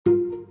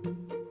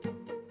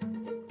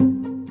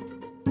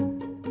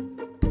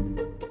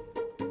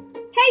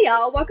Hey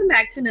y'all, welcome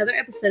back to another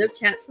episode of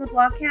Chats from the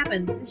Blog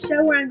Cabin, the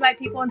show where I invite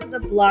people into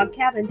the blog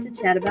cabin to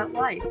chat about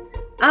life.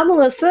 I'm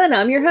Melissa and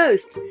I'm your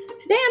host.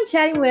 Today I'm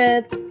chatting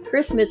with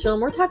Chris Mitchell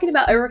and we're talking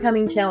about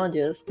overcoming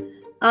challenges.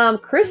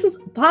 Chris is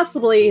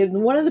possibly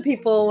one of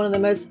the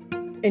most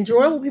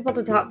enjoyable people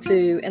to talk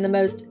to and the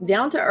most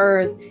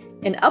down-to-earth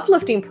and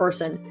uplifting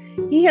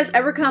person. He has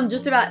overcome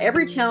just about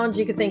every challenge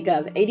you could think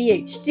of.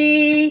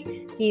 ADHD.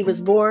 He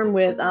was born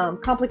with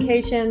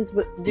complications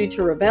due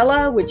to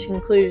rubella, which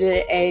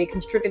included a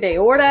constricted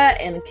aorta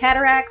and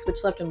cataracts,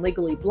 which left him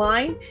legally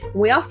blind. And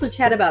we also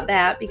chat about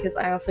that because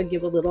I also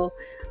give a little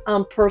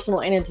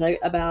personal anecdote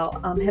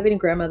about having a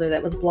grandmother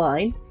that was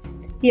blind.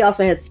 He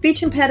also had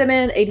speech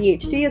impediment,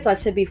 ADHD, as I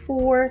said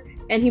before,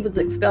 and he was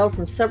expelled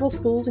from several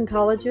schools and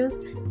colleges.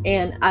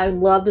 And I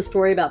love the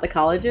story about the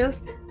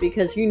colleges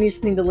because you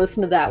just need to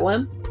listen to that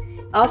one.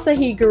 Also,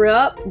 he grew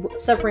up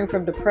suffering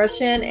from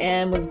depression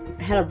and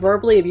had a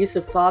verbally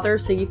abusive father.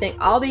 So you think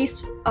all these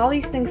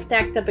things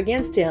stacked up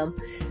against him.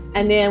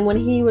 And then when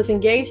he was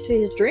engaged to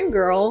his dream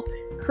girl,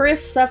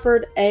 Chris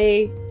suffered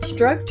a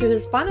stroke to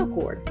his spinal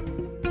cord.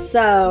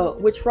 So,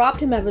 which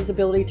robbed him of his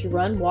ability to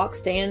run, walk,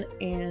 stand,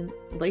 and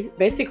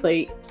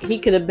basically he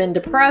could have been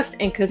depressed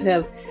and could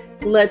have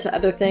led to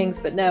other things.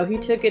 But no, he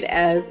took it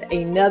as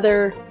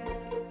another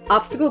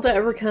obstacle to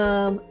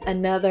overcome,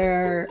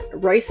 another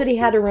race that he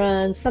had to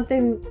run,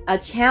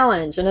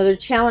 another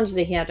challenge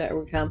that he had to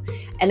overcome.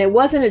 And it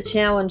wasn't a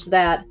challenge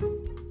that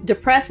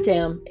depressed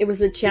him. It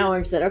was a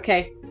challenge that,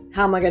 okay,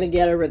 how am I going to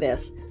get over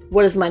this?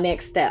 What is my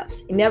next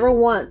steps? Never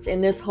once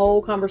in this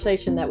whole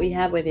conversation that we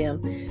have with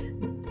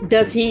him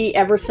does he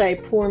ever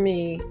say, poor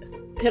me,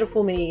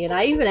 pitiful me. And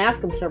I even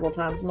ask him several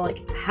times, I'm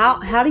like,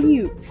 how do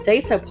you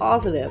stay so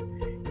positive?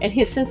 And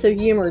his sense of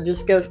humor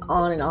just goes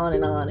on and on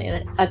and on.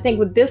 And I think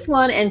with this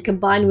one and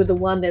combined with the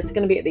one that's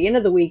going to be at the end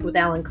of the week with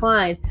Alan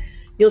Klein,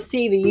 you'll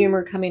see the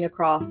humor coming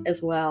across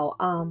as well.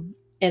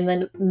 And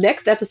then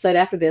next episode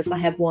after this, I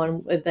have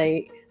one with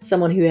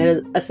someone who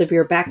had a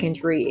severe back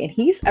injury, and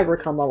he's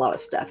overcome a lot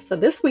of stuff. So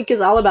this week is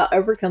all about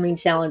overcoming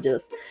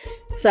challenges.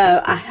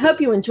 So I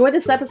hope you enjoy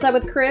this episode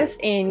with Chris.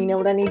 And you know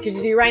what I need you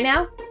to do right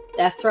now?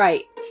 That's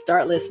right.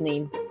 Start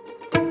listening.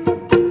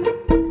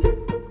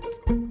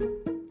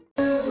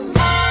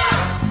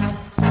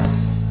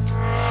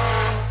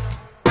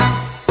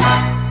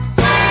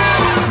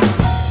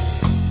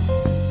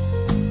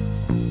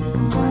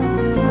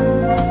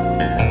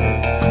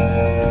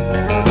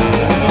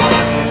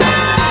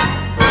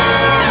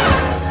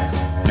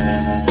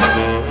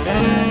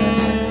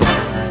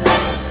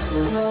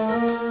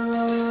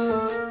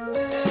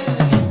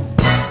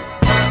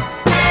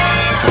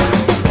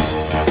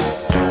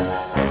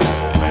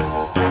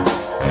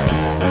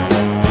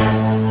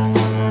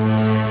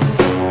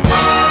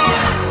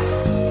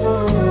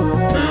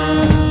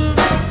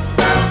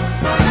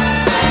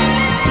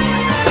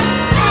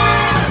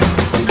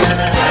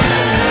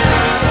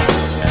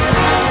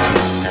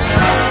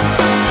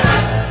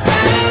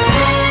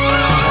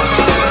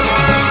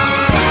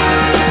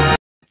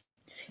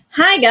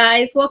 Hi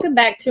guys, welcome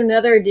back to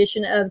another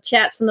edition of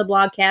Chats from the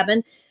Blog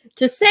Cabin.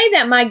 To say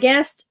that my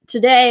guest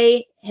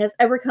today has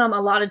overcome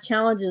a lot of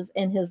challenges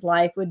in his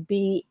life would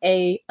be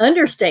an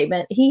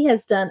understatement. He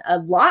has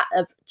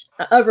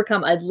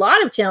overcome a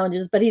lot of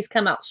challenges, but he's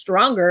come out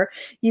stronger.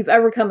 You've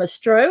overcome a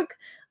stroke,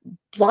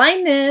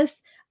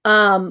 blindness,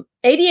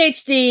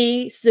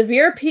 ADHD,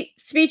 severe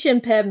speech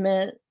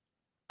impediment,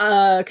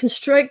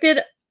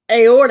 constricted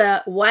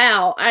aorta.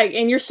 Wow.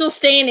 And you're still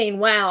standing.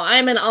 Wow.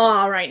 I'm in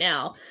awe right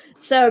now.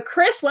 So,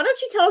 Chris, why don't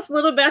you tell us a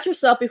little about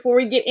yourself before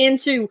we get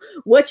into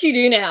what you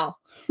do now?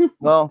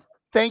 Well,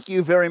 thank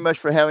you very much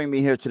for having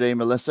me here today,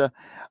 Melissa.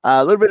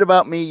 A little bit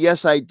about me.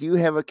 Yes, I do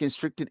have a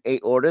constricted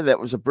aorta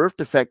that was a birth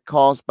defect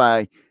caused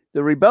by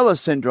the rubella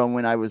syndrome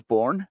when I was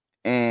born.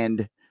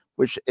 And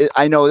which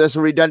I know that's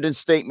a redundant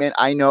statement.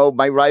 I know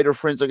my writer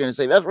friends are going to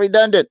say that's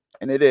redundant,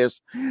 and it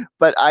is.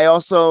 But I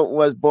also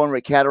was born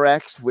with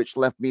cataracts, which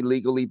left me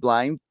legally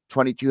blind.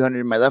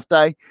 2,200 in my left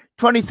eye,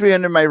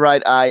 2,300 in my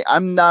right eye.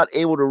 I'm not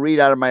able to read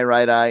out of my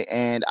right eye,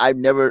 and I've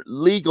never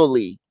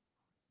legally,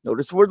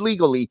 notice the word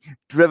legally,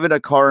 driven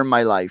a car in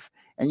my life.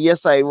 And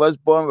yes, I was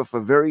born with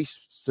a very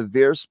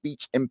severe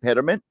speech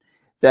impediment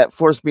that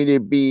forced me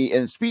to be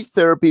in speech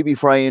therapy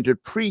before I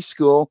entered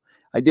preschool.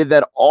 I did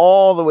that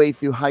all the way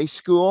through high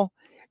school,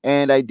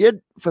 and I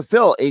did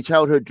fulfill a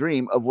childhood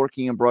dream of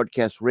working in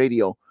broadcast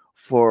radio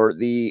for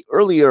the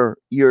earlier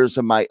years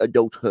of my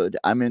adulthood.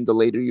 I'm in the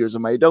later years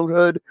of my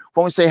adulthood.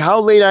 Won't say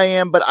how late I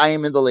am, but I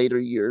am in the later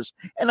years,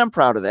 and I'm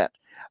proud of that.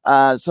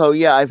 So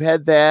yeah, I've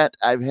had that.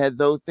 I've had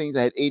those things.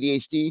 I had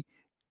ADHD.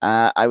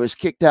 I was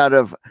kicked out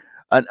of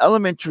an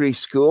elementary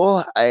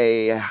school,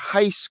 a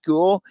high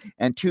school,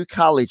 and 2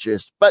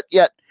 colleges, but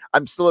yet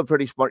I'm still a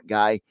pretty smart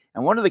guy.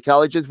 And one of the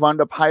colleges wound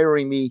up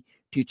hiring me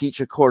to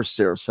teach a course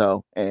there.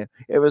 So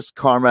it was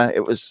karma.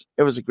 It was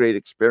a great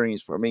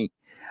experience for me.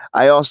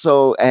 I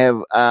also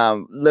have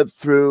lived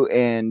through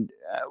and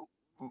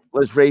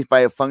was raised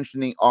by a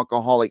functioning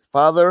alcoholic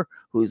father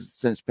who's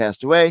since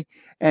passed away,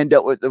 and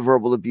dealt with the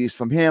verbal abuse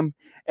from him.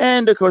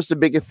 And of course, the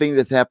biggest thing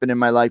that's happened in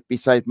my life,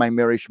 besides my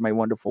marriage to my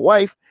wonderful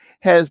wife,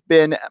 has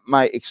been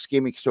my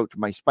ischemic stroke to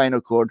my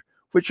spinal cord,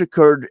 which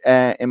occurred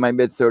in my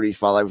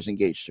mid-30s while I was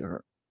engaged to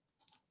her.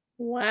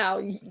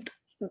 Wow.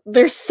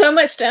 There's so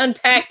much to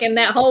unpack in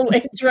that whole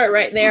intro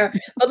right there.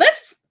 But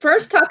let's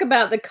first talk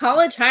about the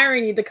college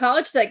hiring you, the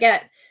college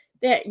that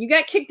you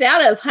got kicked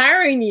out of,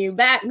 hiring you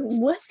back.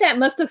 What that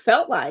must have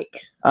felt like.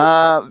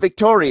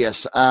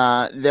 Victorious.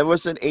 There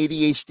was an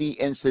ADHD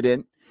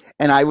incident,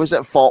 and I was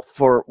at fault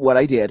for what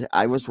I did.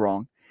 I was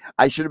wrong.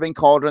 I should have been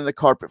called on the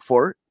carpet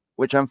for it,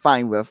 which I'm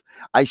fine with.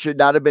 I should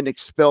not have been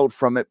expelled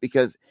from it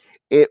because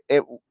it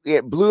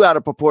blew out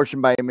of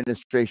proportion by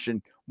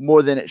administration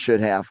more than it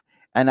should have.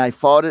 And I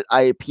fought it.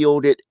 I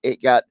appealed it.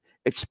 It got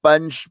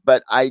expunged,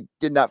 but I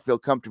did not feel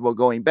comfortable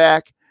going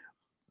back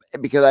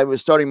because I was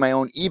starting my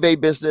own eBay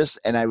business,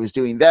 and I was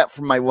doing that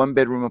from my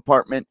 1-bedroom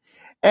apartment.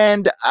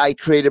 And I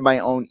created my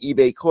own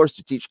eBay course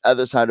to teach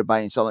others how to buy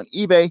and sell on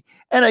eBay.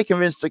 And I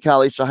convinced the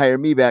college to hire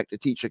me back to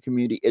teach a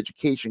community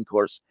education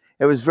course.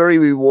 It was very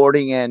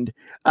rewarding, and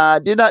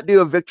did not do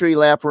a victory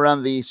lap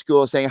around the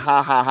school saying,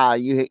 ha, ha, ha,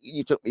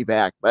 you took me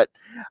back. But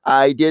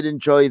I did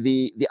enjoy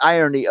the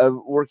irony of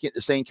working at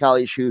the same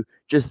college who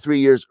just 3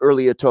 years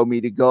earlier told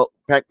me to go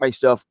pack my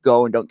stuff,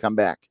 go, and don't come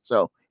back.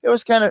 So it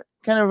was kind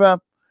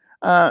of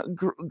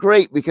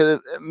great because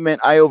it meant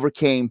I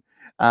overcame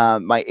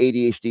my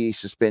ADHD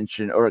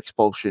suspension or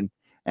expulsion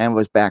and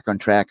was back on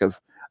track of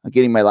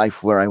getting my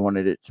life where I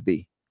wanted it to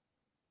be.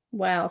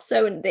 Wow.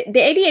 So the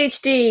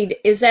ADHD,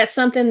 is that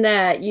something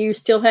that you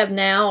still have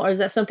now, or is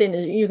that something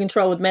that you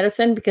control with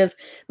medicine? Because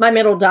my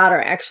middle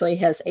daughter actually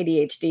has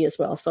ADHD as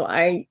well. So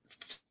I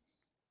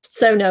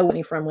know where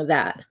you're from with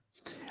that.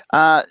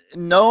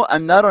 No,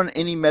 I'm not on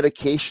any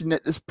medication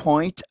at this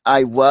point.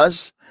 I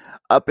was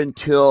up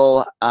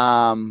until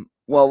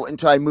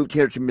until I moved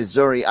here to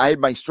Missouri. I had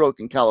my stroke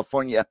in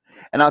California.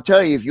 And I'll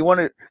tell you, if you want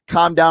to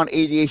calm down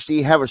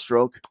ADHD, have a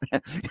stroke.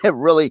 It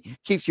really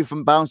keeps you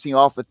from bouncing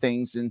off of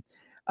things. And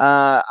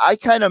I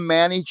kind of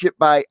manage it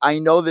by, I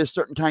know there's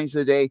certain times of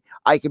the day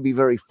I can be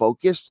very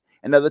focused,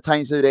 and other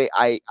times of the day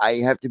I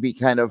have to be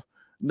kind of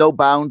no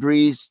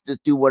boundaries,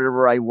 just do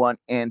whatever I want.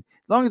 And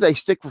as long as I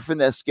stick within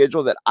that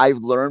schedule that I've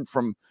learned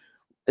from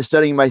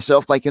studying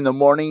myself, like in the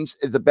mornings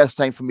is the best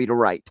time for me to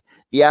write.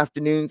 The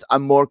afternoons,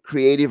 I'm more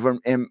creative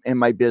in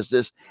my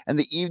business. And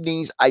the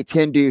evenings, I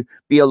tend to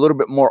be a little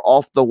bit more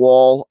off the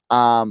wall,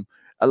 a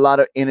lot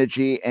of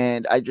energy.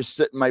 And I just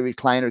sit in my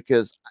recliner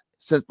because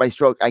since my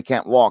stroke, I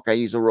can't walk. I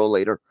use a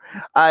rollator.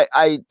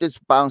 I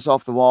just bounce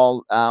off the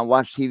wall,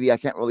 watch TV. I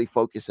can't really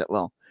focus that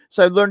well.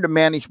 So I've learned to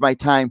manage my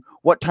time,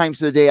 what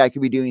times of the day I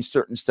could be doing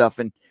certain stuff.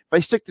 And if I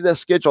stick to that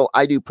schedule,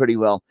 I do pretty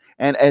well.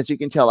 And as you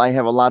can tell, I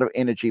have a lot of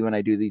energy when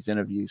I do these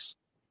interviews.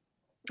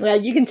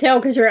 Well, you can tell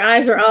because your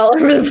eyes are all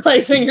over the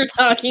place when you're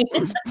talking,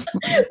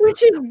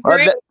 which is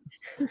great.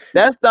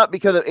 That's not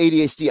because of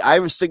ADHD. I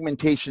have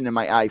segmentation in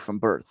my eye from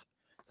birth.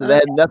 So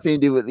that had nothing to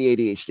do with the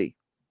ADHD.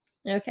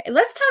 Okay,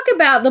 let's talk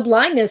about the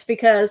blindness,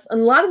 because a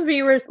lot of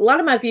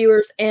my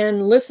viewers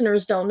and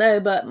listeners don't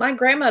know, but my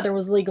grandmother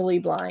was legally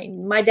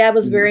blind. My dad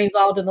was very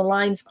involved in the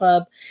Lions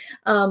Club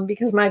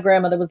because my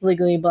grandmother was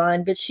legally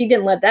blind, but she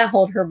didn't let that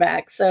hold her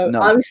back. So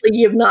obviously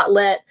you have not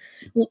let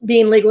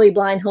being legally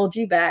blind hold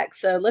you back.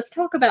 So let's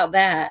talk about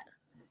that.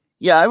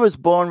 Yeah, I was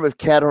born with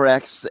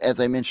cataracts, as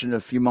I mentioned a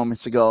few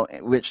moments ago,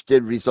 which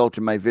did result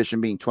in my vision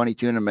being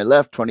 22 on my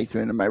left,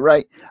 23 on my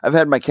right. I've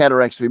had my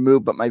cataracts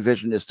removed, but my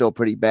vision is still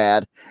pretty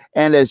bad.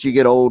 And as you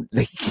get old,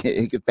 they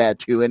get bad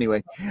too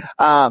anyway.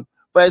 But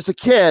as a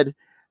kid,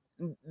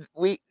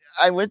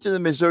 I went to the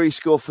Missouri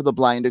School for the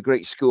Blind, a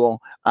great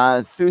school,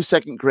 through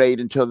second grade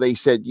until they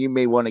said, you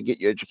may want to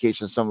get your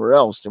education somewhere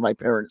else, to my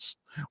parents,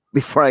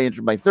 before I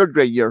entered my third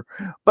grade year.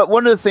 But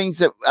one of the things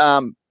that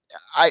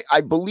I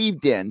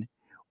believed in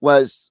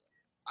was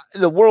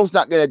the world's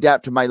not going to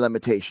adapt to my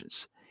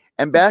limitations.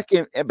 And back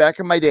in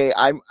my day,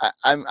 I'm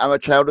a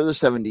child of the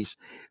 70s.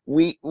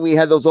 We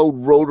had those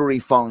old rotary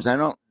phones. I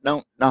don't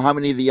know how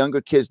many of the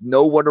younger kids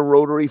know what a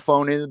rotary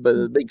phone is, but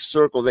it's a big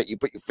circle that you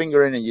put your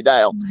finger in and you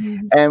dial.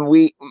 Mm-hmm.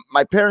 And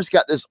my parents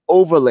got this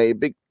overlay,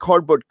 big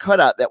cardboard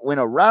cutout that went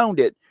around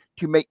it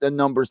to make the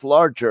numbers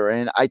larger.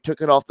 And I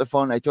took it off the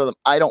phone. And I told them,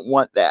 I don't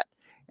want that.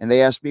 And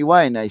they asked me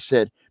why. And I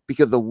said,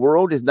 because the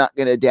world is not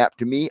going to adapt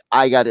to me.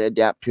 I got to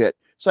adapt to it.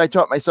 So I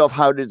taught myself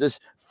how to just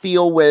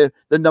feel where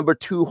the number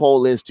 2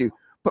 hole is, to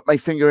put my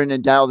finger in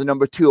and dial the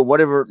number 2 or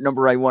whatever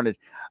number I wanted.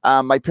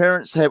 My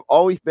parents have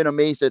always been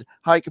amazed at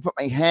how I could put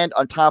my hand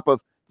on top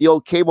of the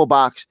old cable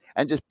box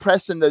and just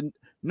press in the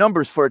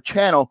numbers for a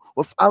channel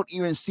without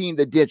even seeing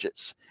the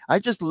digits. I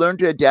just learned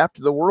to adapt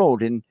to the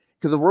world, and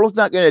because the world's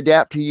not going to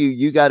adapt to you,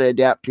 you got to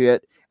adapt to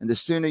it. And the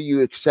sooner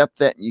you accept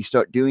that and you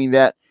start doing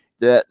that,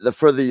 the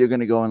further you're going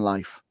to go in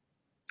life.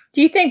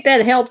 Do you think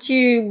that helped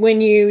you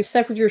when you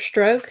suffered your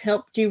stroke,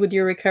 helped you with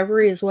your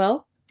recovery as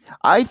well?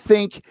 I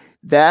think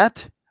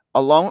that,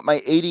 along with my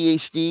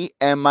ADHD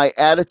and my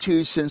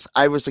attitude since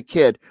I was a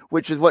kid,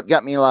 which is what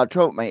got me in a lot of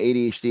trouble with my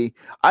ADHD,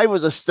 I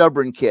was a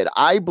stubborn kid.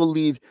 I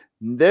believe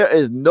there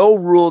is no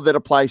rule that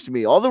applies to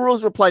me. All the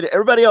rules apply to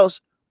everybody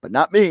else but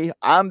not me.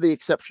 I'm the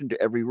exception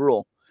to every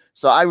rule.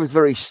 So I was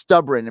very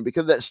stubborn. And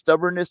because of that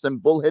stubbornness and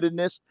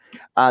bullheadedness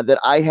that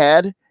I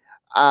had,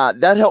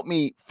 that helped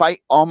me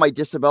fight all my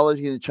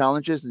disabilities and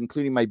challenges,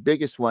 including my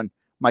biggest one,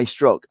 my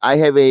stroke. I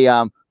have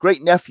a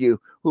great nephew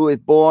who is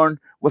born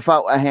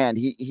without a hand.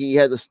 He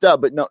has a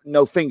stub, but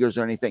no fingers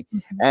or anything.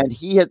 Mm-hmm. And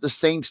he has the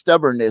same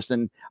stubbornness.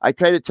 And I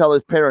try to tell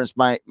his parents,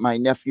 my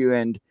nephew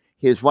and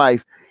his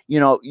wife, you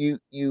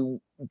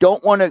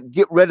don't want to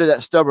get rid of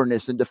that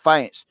stubbornness and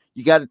defiance.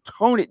 You got to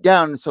tone it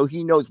down so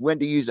he knows when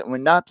to use it and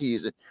when not to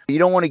use it. You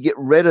don't want to get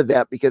rid of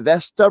that, because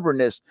that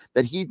stubbornness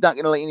that he's not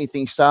going to let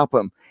anything stop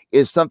him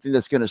is something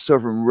that's going to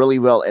serve him really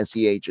well as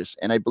he ages.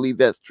 And I believe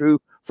that's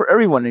true for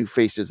everyone who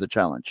faces a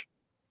challenge.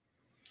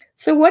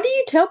 So what do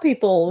you tell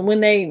people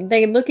when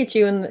they look at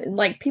you and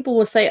like people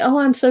will say, "Oh,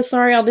 I'm so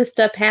sorry all this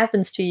stuff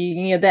happens to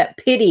you," that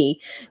pity,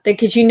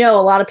 because a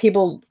lot of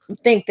people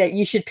think that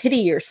you should pity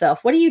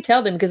yourself. What do you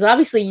tell them? Because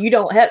obviously you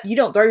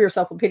don't throw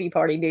yourself a pity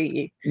party, do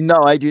you? No,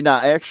 I do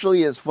not.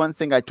 Actually, it's one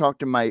thing I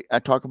talk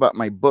about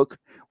my book,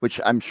 which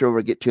I'm sure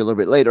we'll get to a little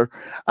bit later.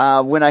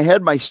 When I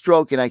had my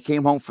stroke and I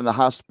came home from the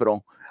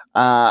hospital,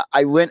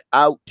 I went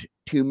out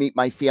to meet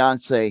my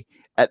fiance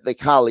at the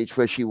college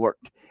where she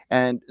worked.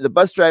 And the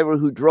bus driver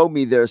who drove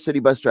me there, a city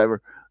bus driver,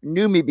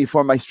 knew me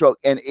before my stroke.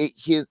 And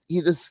he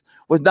just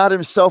was not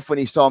himself when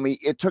he saw me.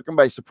 It took him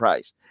by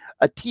surprise.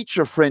 A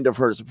teacher friend of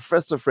hers, a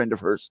professor friend of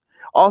hers,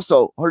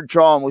 also, her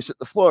jaw was at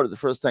the floor the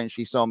first time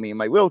she saw me in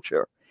my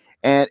wheelchair.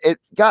 And it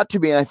got to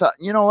me, and I thought,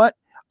 you know what?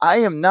 I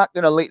am not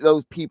going to let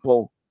those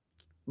people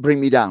bring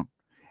me down.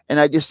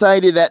 And I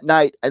decided that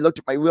night, I looked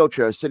at my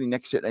wheelchair, I was sitting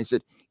next to it, and I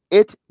said,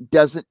 it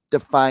doesn't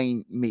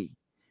define me.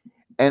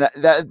 And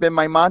that has been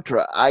my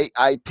mantra.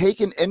 I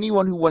taken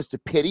anyone who wants to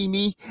pity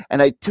me,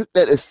 and I took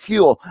that as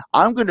fuel.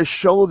 I'm going to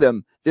show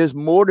them there's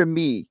more to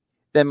me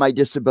than my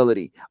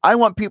disability. I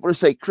want people to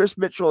say Chris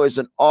Mitchell is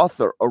an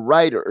author, a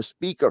writer, a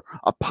speaker,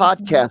 a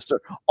podcaster,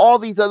 all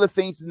these other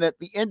things. And at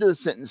the end of the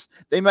sentence,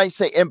 they might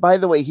say, and by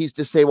the way, he's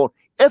disabled,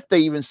 if they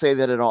even say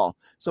that at all.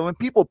 So when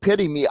people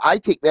pity me, I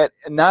take that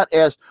not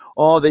as,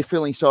 oh, they're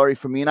feeling sorry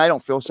for me, and I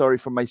don't feel sorry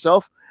for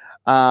myself.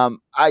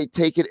 I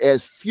take it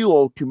as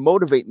fuel to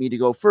motivate me to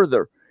go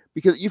further,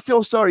 because you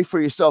feel sorry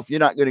for yourself, you're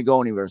not going to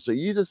go anywhere. So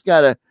you just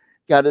gotta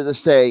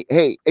just say,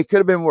 hey, it could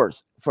have been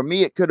worse. For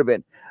me, it could have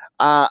been.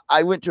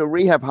 I went to a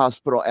rehab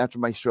hospital after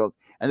my stroke,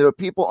 and there were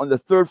people on the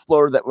third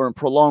floor that were in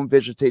prolonged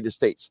vegetative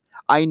states.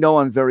 I know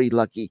I'm very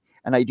lucky,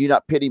 and I do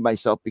not pity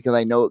myself, because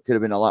I know it could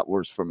have been a lot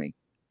worse for me.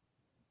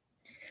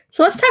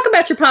 So let's talk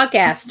about your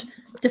podcast,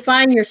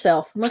 Define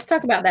Yourself. Let's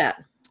talk about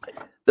that.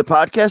 The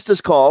podcast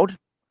is called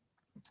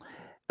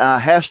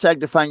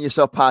 #Define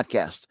Yourself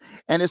Podcast.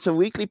 And it's a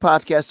weekly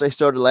podcast I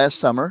started last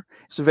summer.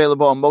 It's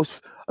available on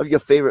most of your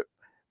favorite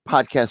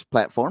podcast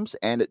platforms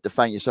and at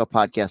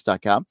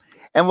defineyourselfpodcast.com.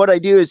 And what I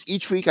do is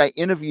each week I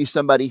interview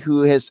somebody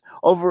who has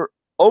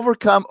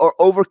overcome or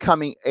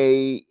overcoming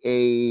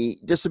a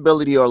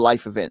disability or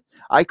life event.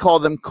 I call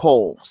them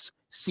COALS,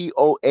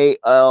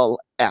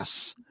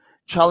 COALS.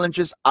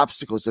 Challenges,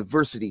 obstacles,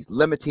 adversities,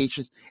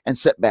 limitations, and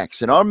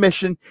setbacks. And our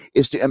mission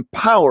is to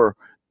empower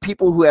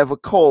people who have a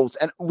COALS,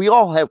 and we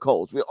all have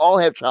COALS. We all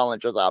have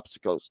challenges,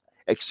 obstacles,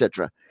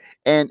 etc.,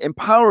 and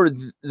empower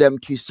them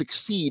to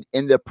succeed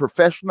in their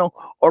professional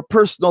or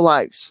personal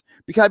lives,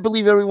 because I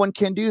believe everyone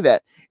can do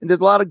that. And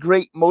there's a lot of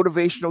great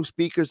motivational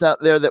speakers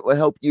out there that will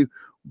help you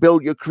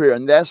build your career,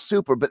 and that's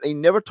super, but they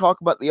never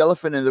talk about the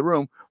elephant in the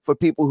room for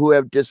people who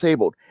have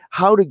disabled,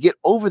 how to get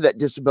over that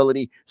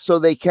disability so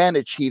they can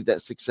achieve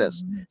that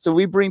success. Mm-hmm. So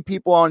we bring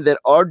people on that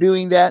are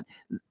doing that,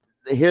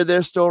 hear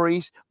their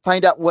stories,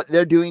 find out what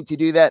they're doing to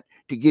do that,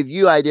 to give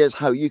you ideas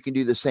how you can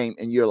do the same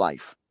in your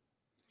life.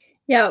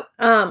 Yeah,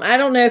 I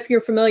don't know if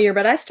you're familiar,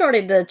 but I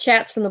started the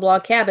Chats from the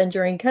Blog Cabin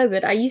during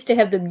COVID. I used to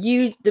have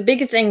the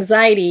biggest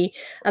anxiety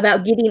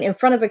about getting in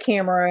front of a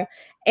camera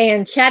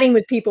and chatting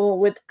with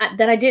people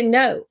that I didn't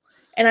know.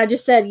 And I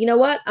just said, you know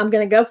what, I'm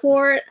going to go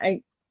for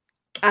it.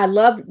 I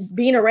love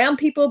being around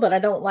people, but I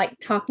don't like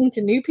talking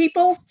to new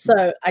people.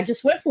 So I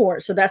just went for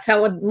it. So that's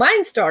how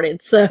mine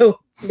started. So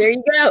there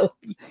you go.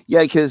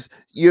 Yeah, because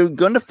you're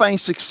going to find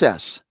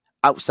success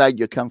outside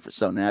your comfort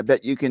zone. And I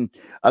bet you can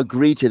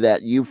agree to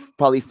that. You've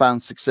probably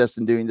found success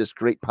in doing this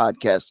great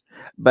podcast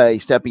by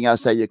stepping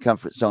outside your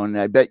comfort zone. And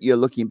I bet you're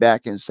looking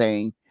back and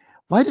saying,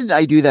 why didn't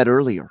I do that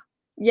earlier?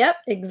 Yep,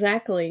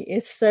 exactly.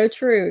 It's so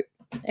true.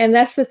 And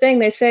that's the thing.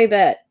 They say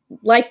that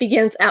life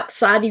begins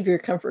outside of your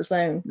comfort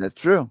zone. That's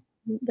true.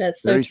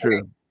 That's so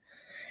true.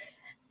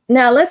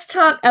 Now let's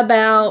talk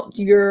about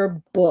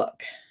your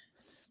book.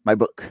 My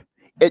book.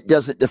 It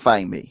Doesn't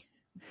Define Me.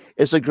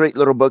 It's a great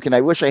little book, and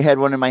I wish I had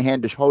one in my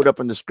hand to hold up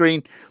on the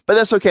screen, but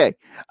that's okay.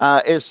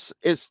 It's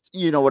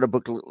you know what a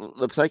book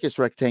looks like. It's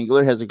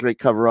rectangular, has a great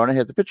cover on it,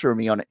 has a picture of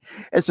me on it.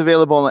 It's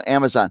available on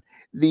Amazon.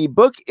 The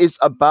book is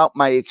about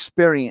my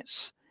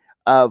experience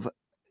of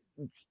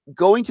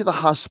going to the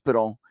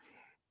hospital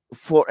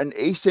for an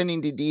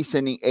ascending to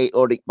descending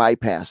aortic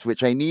bypass,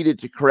 which I needed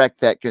to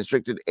correct that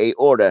constricted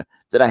aorta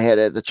that I had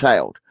as a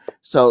child.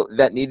 So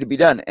that needed to be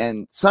done.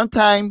 And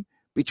sometime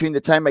between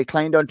the time I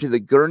climbed onto the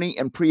gurney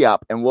and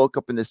pre-op and woke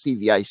up in the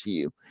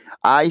CVICU.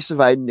 I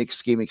survived an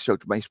ischemic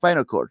stroke to my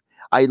spinal cord.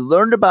 I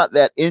learned about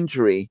that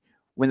injury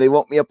when they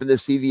woke me up in the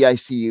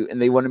CVICU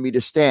and they wanted me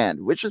to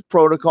stand, which is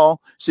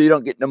protocol, so you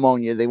don't get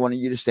pneumonia. They wanted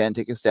you to stand,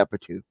 take a step or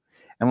two.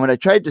 And when I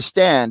tried to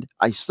stand,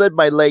 I slid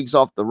my legs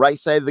off the right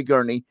side of the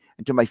gurney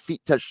until my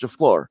feet touched the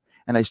floor.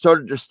 And I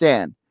started to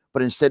stand,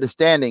 but instead of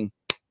standing,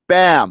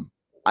 bam,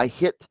 I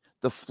hit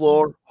the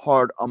floor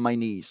hard on my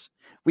knees.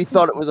 We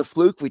thought it was a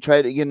fluke. We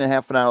tried it again a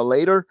half an hour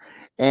later,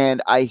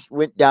 and I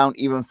went down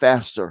even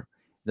faster.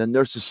 The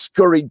nurses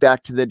scurried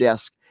back to the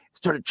desk,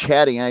 started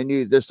chatting, and I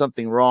knew there's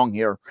something wrong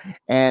here.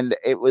 And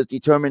it was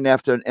determined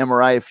after an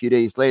MRI a few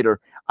days later,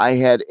 I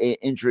had an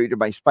injury to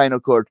my spinal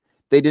cord.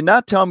 They did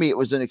not tell me it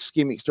was an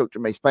ischemic stroke to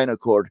my spinal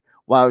cord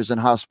while I was in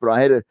hospital.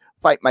 I had to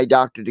fight my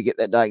doctor to get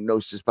that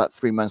diagnosis about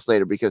 3 months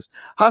later, because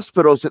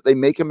hospitals, if they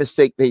make a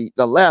mistake, the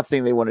last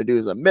thing they want to do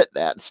is admit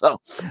that. So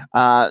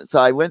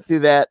I went through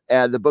that.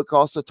 The book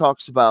also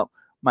talks about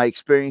my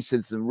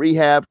experiences in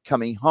rehab,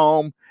 coming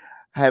home,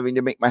 having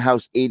to make my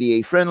house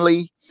ADA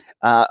friendly,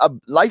 a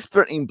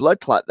life-threatening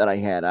blood clot that I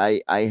had.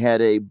 I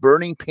had a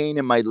burning pain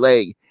in my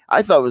leg.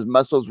 I thought it was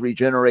muscles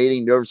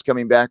regenerating, nerves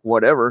coming back,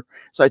 whatever.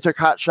 So I took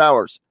hot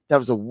showers. That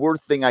was the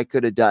worst thing I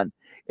could have done.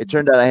 It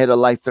turned out I had a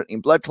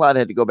life-threatening blood clot. I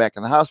had to go back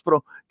in the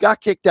hospital,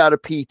 got kicked out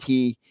of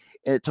PT.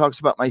 And it talks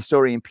about my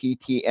story in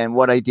PT and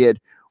what I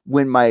did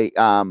when my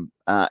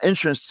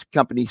insurance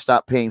company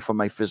stopped paying for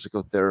my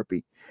physical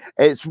therapy.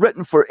 It's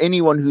written for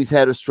anyone who's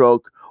had a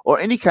stroke or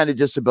any kind of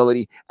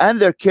disability and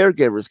their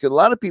caregivers, because a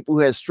lot of people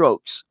who have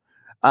strokes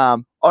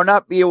are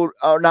not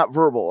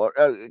verbal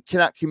or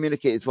cannot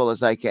communicate as well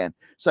as I can.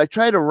 So I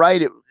try to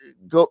write it,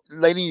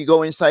 letting you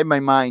go inside my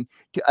mind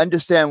to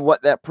understand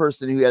what that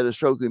person who has a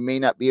stroke who may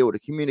not be able to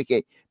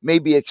communicate may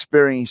be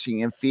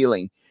experiencing and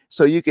feeling,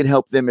 so you can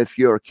help them if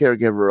you're a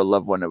caregiver or a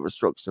loved one of a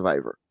stroke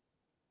survivor.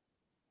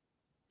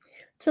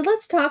 So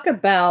let's talk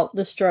about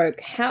the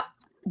stroke.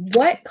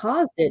 What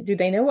caused it? Do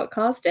they know what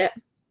caused it?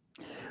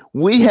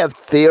 We have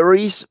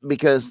theories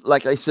because,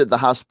 like I said, the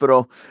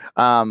hospital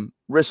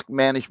risk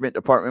management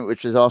department,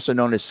 which is also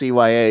known as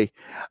CYA,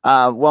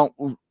 won't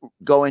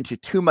go into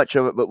too much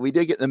of it, but we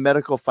did get the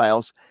medical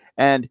files,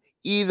 and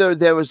either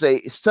there was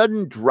a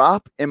sudden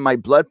drop in my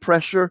blood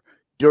pressure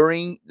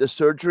during the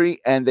surgery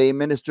and they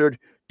administered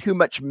too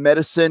much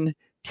medicine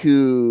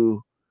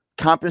to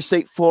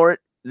compensate for it.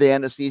 The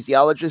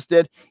anesthesiologist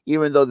did,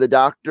 even though the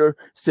doctor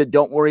said,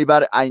 don't worry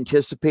about it. I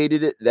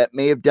anticipated it. That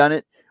may have done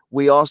it.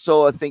 We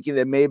also are thinking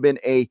there may have been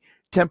a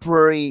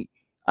temporary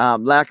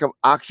lack of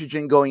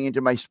oxygen going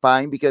into my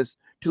spine, because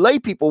to lay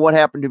people, what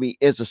happened to me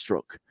is a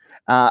stroke.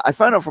 I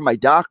found out from my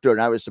doctor,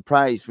 and I was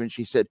surprised when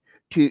she said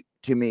to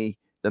me,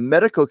 the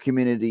medical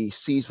community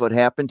sees what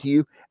happened to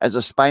you as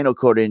a spinal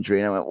cord injury.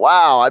 And I went,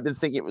 wow, I've been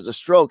thinking it was a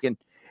stroke. And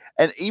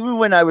even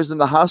when I was in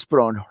the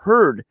hospital and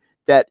heard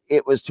that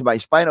it was to my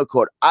spinal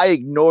cord, I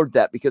ignored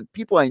that, because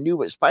people I knew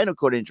with spinal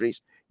cord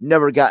injuries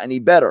never got any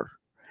better.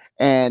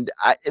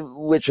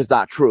 Which is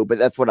not true, but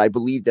that's what I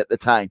believed at the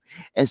time.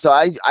 And so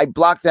I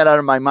blocked that out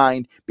of my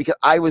mind, because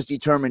I was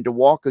determined to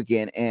walk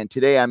again. And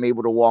today I'm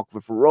able to walk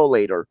with a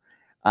rollator.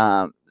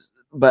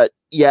 But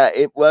yeah,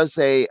 it was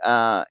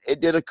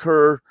it did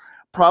occur,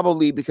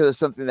 probably because of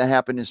something that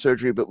happened in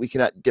surgery, but we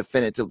cannot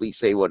definitively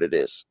say what it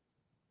is.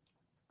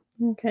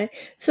 Okay.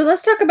 So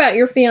let's talk about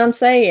your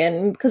fiance,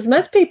 and because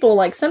most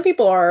people, some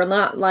people are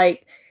not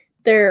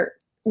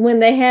when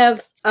they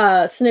have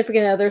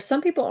significant others,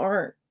 some people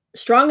aren't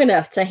strong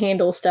enough to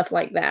handle stuff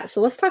like that. So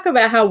let's talk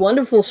about how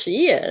wonderful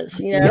she is,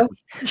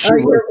 or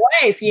your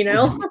wife,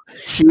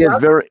 She is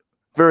very,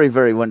 very,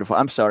 very wonderful.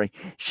 I'm sorry.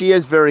 She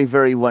is very,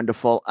 very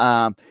wonderful.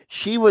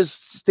 She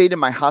stayed in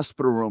my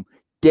hospital room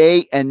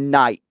day and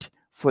night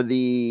for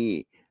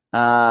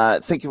I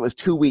think it was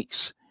 2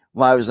 weeks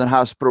while I was in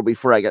hospital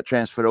before I got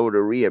transferred over to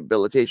a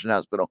rehabilitation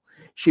hospital.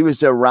 She was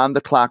there around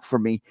the clock for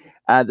me.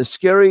 The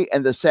scary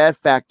and the sad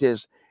fact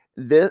is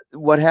that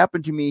what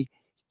happened to me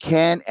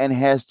can and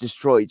has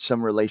destroyed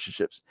some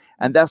relationships.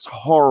 And that's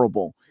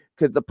horrible,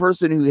 because the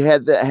person who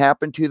had that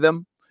happen to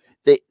them,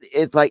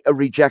 it's like a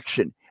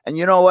rejection. And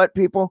you know what,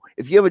 people?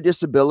 If you have a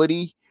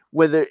disability,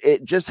 whether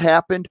it just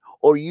happened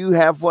or you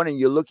have one and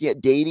you're looking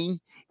at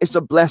dating, it's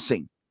a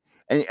blessing.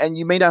 And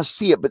you may not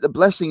see it, but the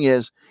blessing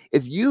is,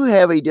 if you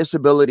have a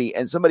disability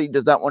and somebody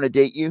does not want to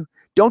date you,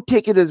 don't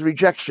take it as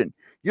rejection.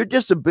 Your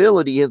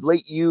disability has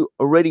let you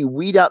already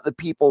weed out the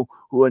people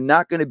who are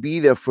not going to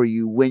be there for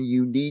you when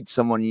you need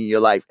someone in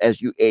your life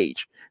as you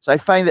age. So I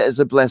find that as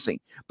a blessing.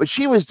 But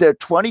she was there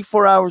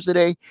 24 hours a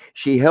day.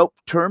 She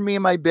helped turn me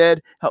in my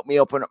bed, helped me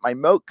open up my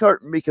milk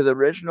carton, because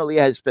originally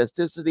I had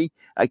spasticity.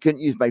 I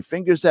couldn't use my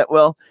fingers that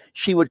well.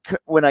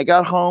 When I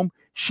got home,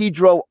 she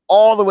drove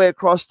all the way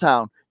across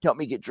town to help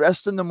me get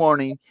dressed in the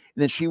morning.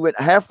 And then she went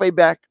halfway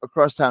back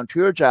across town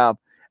to her job.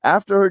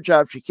 After her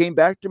job, she came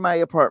back to my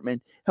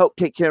apartment, helped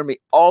take care of me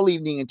all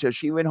evening until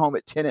she went home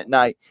at 10 at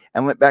night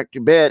and went back to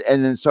bed,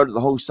 and then started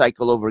the whole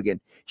cycle over again.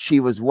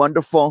 She was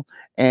wonderful.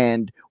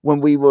 And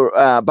when we were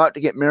about to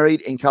get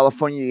married in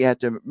California, you had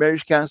to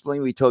marriage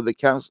counseling. We told the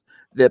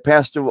the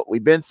pastor what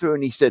we've been through,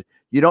 and he said,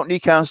 you don't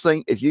need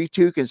counseling. If you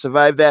two can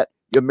survive that,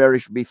 your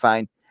marriage will be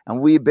fine.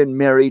 And we've been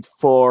married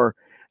for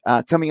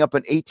coming up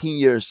on 18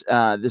 years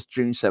this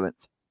June 7th.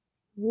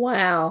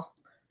 Wow.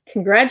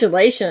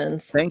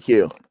 Congratulations. Thank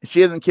you.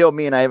 She hasn't killed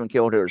me and I haven't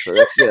killed her, so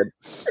that's good.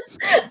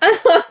 I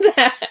love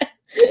that.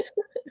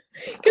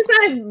 Because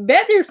I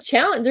bet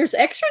there's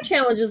extra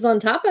challenges on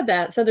top of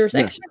that. So there's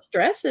extra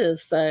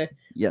stresses. So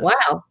yes.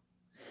 Wow.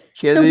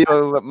 She has to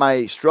deal with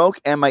my stroke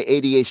and my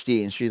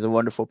ADHD, and she's a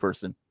wonderful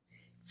person.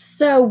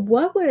 So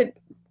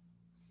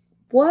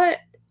what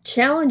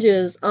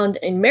challenges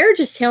and marriage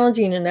is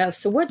challenging enough.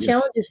 So what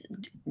challenges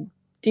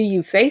do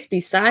you face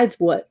besides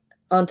what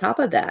on top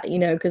of that?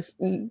 Because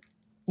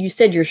you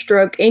said your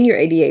stroke and your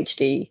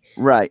ADHD.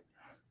 Right.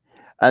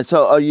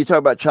 So are you talking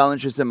about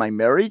challenges in my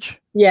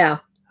marriage? Yeah.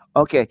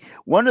 Okay.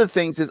 One of the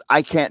things is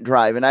I can't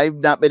drive, and I've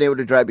not been able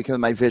to drive because of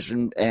my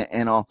vision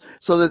and all.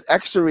 So there's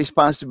extra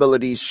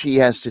responsibilities she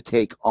has to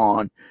take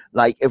on.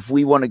 Like if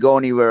we want to go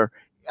anywhere,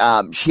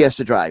 she has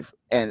to drive,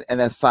 and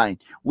that's fine.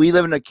 We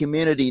live in a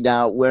community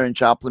now. We're in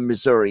Joplin,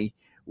 Missouri,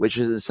 which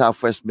is in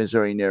southwest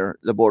Missouri near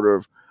the border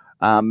of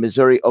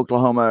Missouri,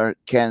 Oklahoma,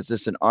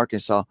 Kansas, and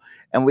Arkansas.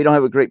 And we don't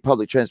have a great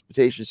public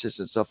transportation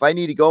system. So if I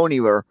need to go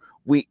anywhere,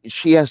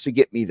 she has to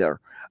get me there.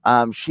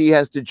 She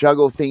has to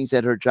juggle things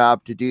at her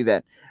job to do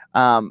that.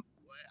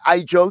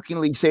 I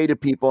jokingly say to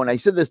people, and I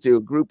said this to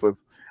a group of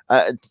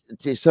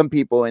to some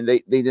people, and they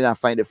did not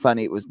find it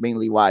funny. It was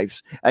mainly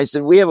wives. I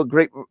said, we have a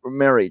great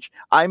marriage.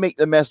 I make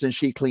the mess and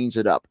she cleans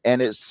it up.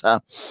 And it's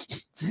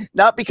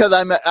not because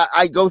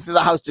I go through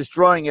the house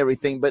destroying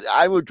everything, but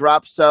I would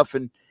drop stuff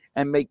and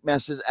make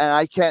messes, and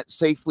I can't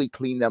safely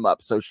clean them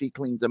up. So she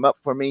cleans them up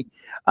for me.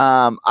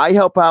 I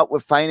help out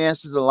with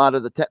finances, a lot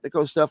of the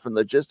technical stuff and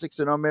logistics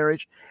in our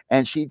marriage.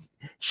 And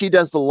she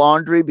does the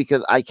laundry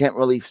because I can't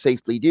really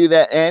safely do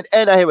that. And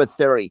I have a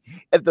theory.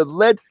 If the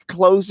lid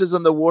closes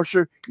on the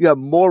washer, you have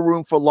more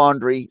room for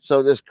laundry.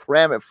 So just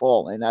cram it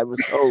full. And I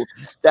was told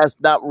that's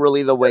not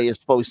really the way it's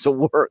supposed to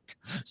work.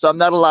 So I'm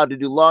not allowed to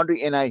do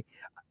laundry. And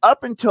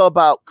up until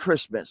about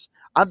Christmas,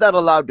 I'm not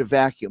allowed to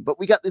vacuum, but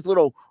we got these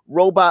little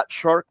robot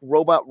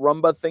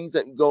Roomba things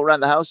that go around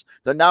the house.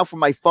 So now from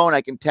my phone,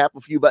 I can tap a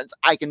few buttons.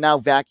 I can now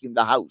vacuum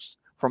the house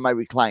from my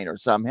recliner.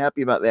 So I'm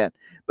happy about that.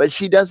 But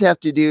she does have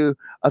to do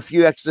a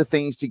few extra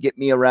things to get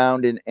me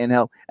around and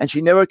help. And she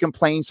never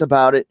complains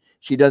about it.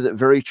 She does it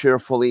very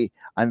cheerfully.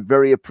 I'm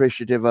very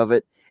appreciative of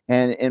it.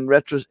 And in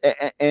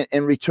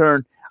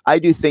return, I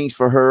do things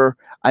for her.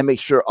 I make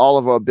sure all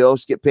of our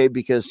bills get paid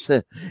because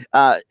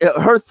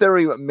her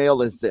theory with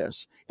mail is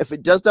this. If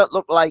it does not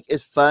look like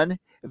it's fun,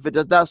 if it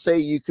does not say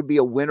you could be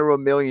a winner of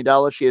 $1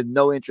 million, she has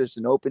no interest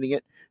in opening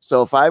it.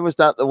 So if I was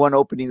not the one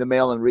opening the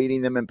mail and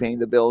reading them and paying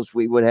the bills,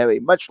 we would have a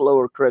much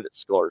lower credit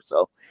score.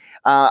 So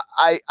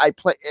I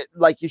play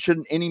like you should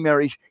in any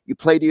marriage. You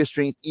play to your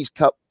strengths.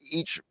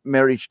 Each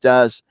marriage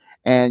does,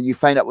 and you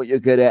find out what you're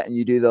good at, and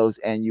you do those,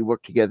 and you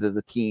work together as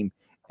a team,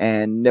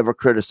 and never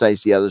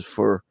criticize the others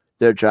for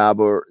their job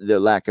or their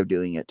lack of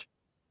doing it.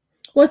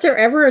 Was there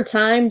ever a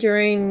time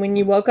when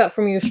you woke up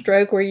from your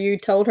stroke where you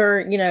told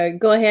her,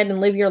 go ahead and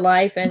live your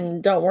life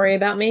and don't worry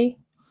about me?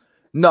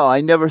 No,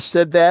 I never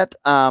said that.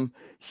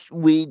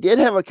 We did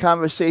have a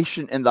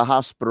conversation in the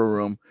hospital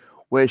room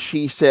where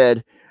she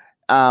said,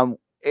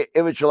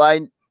 it was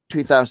July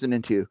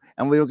 2002,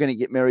 and we were going to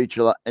get married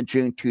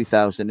June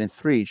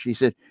 2003. She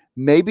said,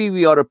 maybe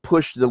we ought to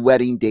push the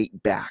wedding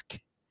date back.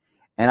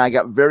 And I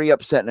got very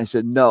upset, and I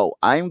said, no,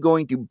 I'm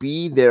going to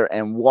be there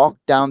and walk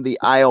down the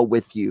aisle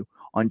with you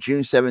on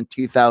June 7,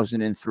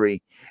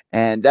 2003.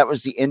 And that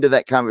was the end of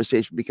that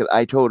conversation because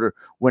I told her,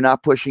 we're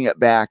not pushing it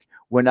back.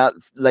 We're not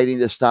letting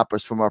this stop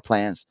us from our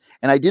plans.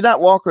 And I did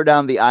not walk her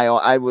down the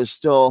aisle. I was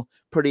still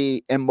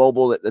pretty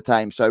immobile at the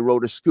time. So I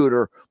rode a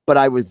scooter, but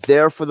I was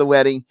there for the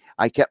wedding.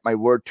 I kept my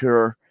word to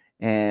her.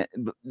 And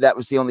that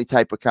was the only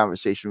type of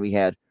conversation we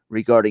had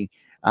regarding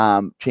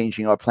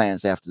changing our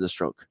plans after the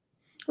stroke.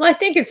 Well, I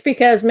think it's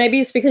because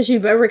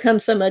you've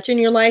overcome so much in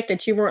your life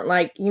that you weren't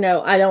like,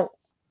 I don't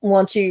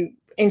want you.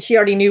 And she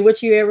already knew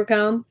what you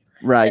overcome.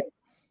 Right.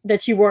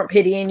 That you weren't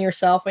pitying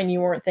yourself and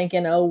you weren't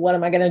thinking, oh, what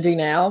am I going to do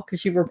now?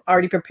 Because you were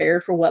already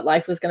prepared for what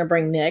life was going to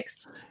bring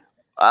next.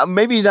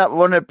 Maybe not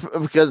one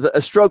because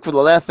a stroke was the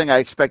last thing I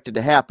expected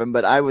to happen,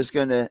 but I looked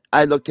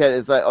at it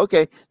as like,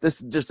 okay,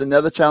 this is just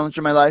another challenge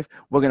in my life.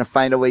 We're going to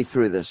find a way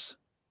through this.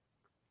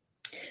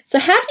 So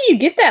how do you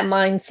get that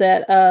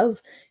mindset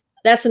of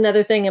that's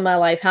another thing in my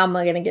life? How am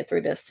I going to get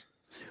through this?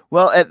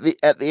 Well, at the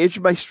age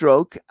of my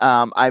stroke,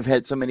 I've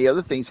had so many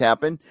other things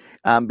happen,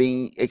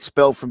 being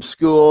expelled from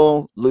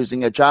school,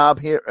 losing a job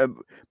here,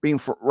 being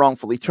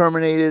wrongfully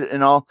terminated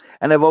and all,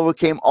 and I've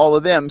overcame all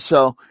of them.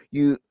 So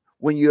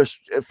when you're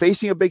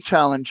facing a big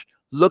challenge,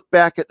 look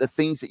back at the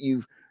things that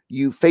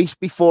you faced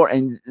before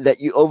and that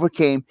you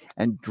overcame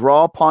and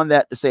draw upon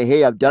that to say,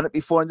 hey, I've done it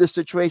before in this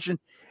situation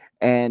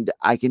and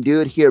I can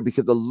do it here,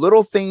 because the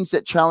little things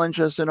that challenge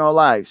us in our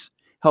lives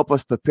help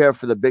us prepare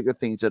for the bigger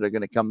things that are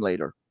going to come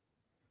later.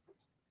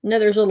 No,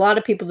 there's a lot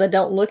of people that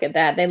don't look at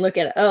that. They look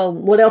at, oh,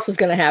 what else is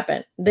going to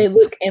happen? They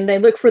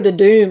look for the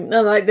doom,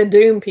 no, like the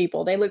doom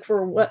people. They look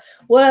for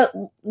what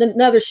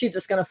another shoe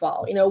that's going to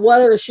fall.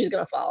 What other shoe's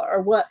going to fall,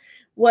 or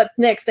what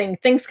next thing?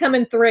 Things come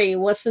in three.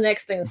 What's the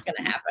next thing that's going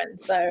to happen?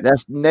 So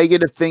that's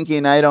negative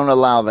thinking. I don't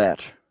allow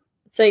that.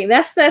 So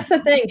that's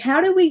the thing. How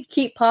do we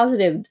keep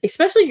positive,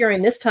 especially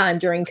during this time,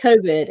 during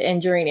COVID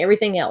and during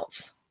everything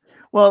else?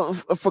 Well,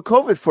 for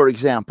COVID, for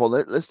example,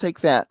 let's take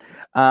that.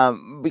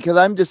 Because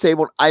I'm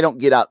disabled, I don't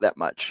get out that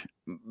much,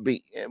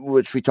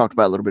 which we talked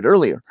about a little bit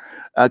earlier.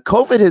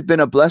 COVID has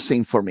been a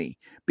blessing for me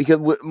because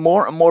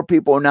more and more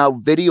people are now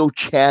video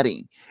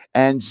chatting,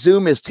 and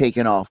Zoom is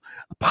taken off.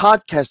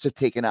 Podcasts have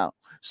taken out.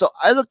 So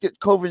I looked at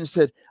COVID and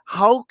said,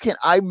 how can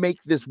I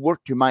make this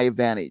work to my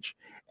advantage?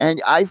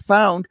 And I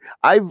found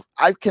I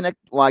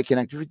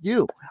connected with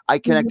you. I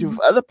connected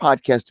with other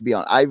podcasts to be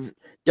on. I've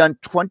done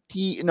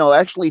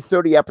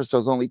 30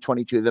 episodes, only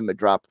 22 of them have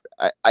dropped.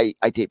 I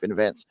tape in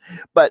advance,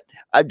 but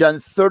I've done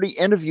 30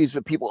 interviews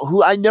with people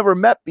who I never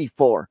met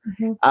before.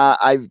 Mm-hmm.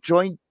 I've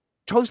joined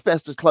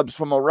Toastmasters clubs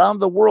from around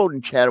the world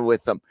and chatted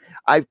with them.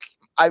 I've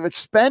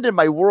expanded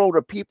my world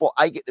of people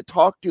I get to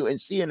talk to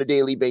and see on a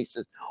daily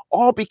basis,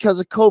 all because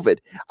of COVID.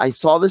 I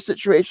saw the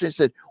situation and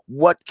said,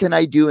 what can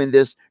I do in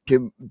this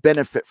to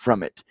benefit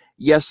from it?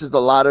 Yes, there's a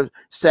lot of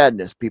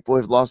sadness. People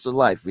have lost their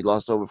life. We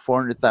lost over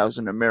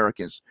 400,000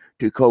 Americans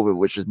to COVID,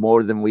 which is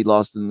more than we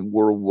lost in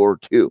World War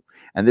II.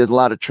 And there's a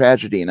lot of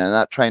tragedy, and I'm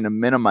not trying to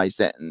minimize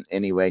that in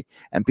any way.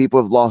 And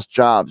people have lost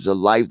jobs, a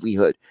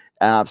livelihood.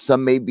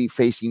 Some may be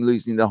facing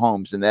losing their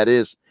homes, and that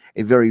is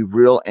a very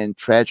real and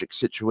tragic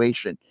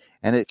situation.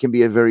 And it can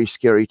be a very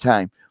scary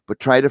time, but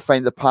try to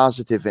find the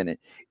positive in it.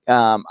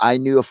 I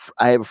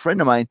have a friend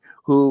of mine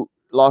who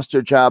lost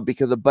her job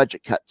because of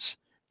budget cuts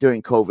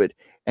during COVID.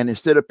 And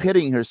instead of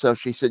pitying herself,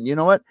 she said, you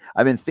know what?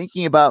 I've been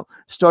thinking about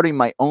starting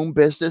my own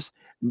business.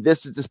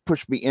 This has just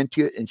pushed me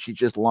into it. And she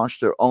just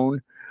launched her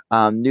own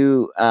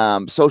new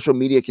social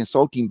media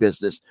consulting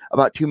business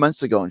about 2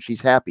 months ago. And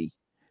she's happy.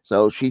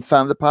 So she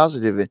found the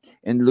positive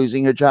in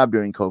losing her job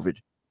during COVID.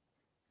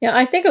 Yeah,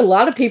 I think a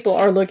lot of people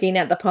are looking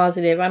at the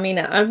positive. I mean,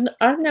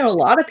 I've known a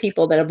lot of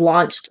people that have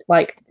launched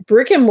like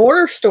brick and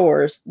mortar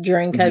stores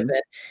during COVID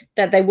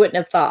that they wouldn't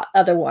have thought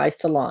otherwise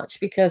to launch,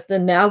 because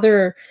then now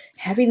they're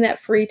having that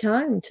free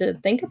time to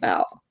think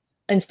about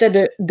instead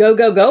of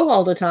go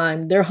all the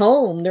time. They're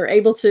home. They're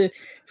able to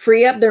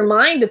free up their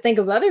mind to think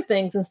of other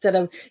things instead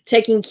of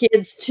taking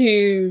kids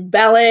to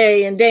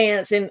ballet and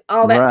dance and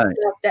all that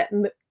stuff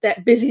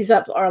that busies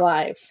up our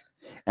lives.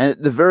 And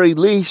at the very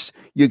least,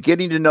 you're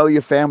getting to know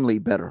your family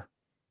better.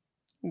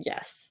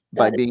 Yes.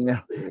 By being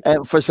there.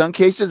 And for some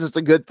cases, it's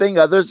a good thing.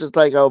 Others, it's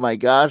like, oh my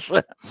gosh,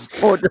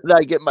 what did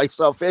I get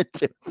myself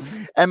into?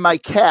 And my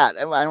cat,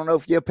 I don't know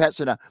if you have pets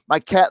or not. My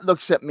cat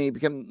looks at me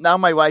because now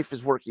my wife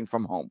is working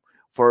from home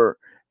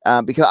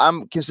because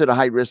I'm considered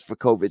high risk for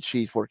COVID.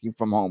 She's working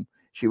from home.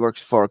 She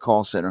works for a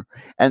call center.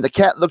 And the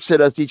cat looks at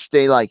us each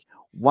day like,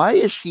 why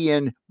is she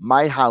in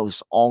my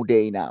house all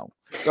day now?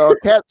 So our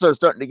cats are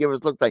starting to give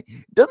us look like,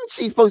 doesn't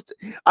she supposed to,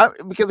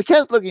 because the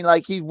cat's looking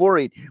like he's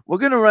worried. We're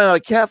going to run out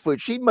of cat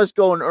food. She must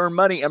go and earn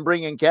money and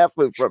bring in cat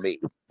food for me.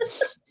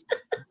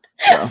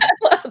 I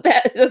love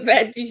that. The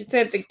fact you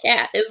said the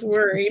cat is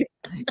worried.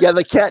 Yeah,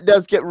 the cat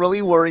does get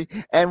really worried.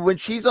 And when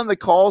she's on the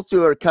calls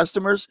to her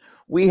customers,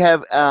 we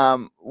have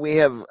not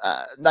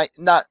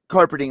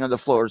carpeting on the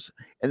floors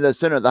in the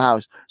center of the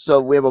house.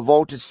 So we have a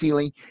vaulted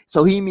ceiling.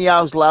 So he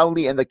meows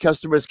loudly and the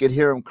customers can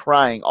hear him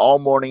crying all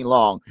morning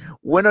long.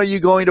 When are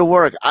you going to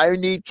work? I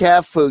need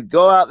cat food.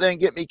 Go out there and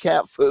get me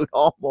cat food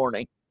all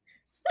morning.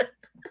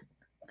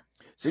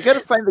 So you got to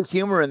find the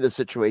humor in the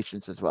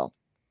situations as well.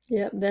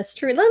 Yeah, that's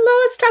true.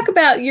 Let's talk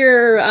about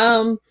your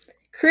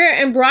career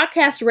in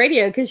broadcast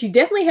radio, because you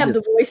definitely have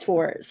the voice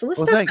for it. So let's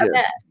talk about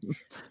that.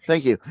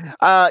 Thank you.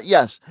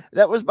 Yes,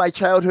 that was my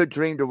childhood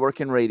dream, to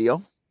work in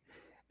radio.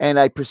 And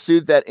I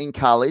pursued that in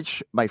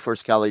college, my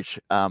first college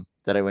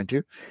that I went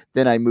to.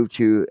 Then I moved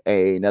to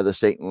another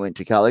state and went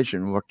to college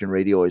and worked in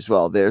radio as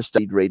well. There,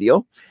 studied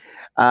radio.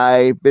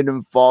 I've been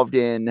involved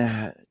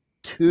in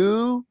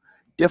 2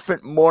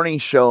 different morning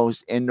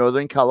shows in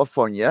Northern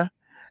California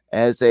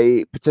as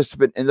a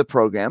participant in the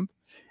program.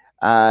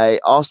 I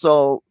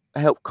also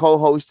helped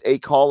co-host a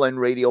call-in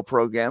radio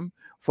program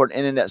for an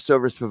internet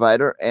service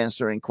provider,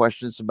 answering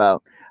questions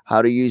about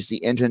how to use the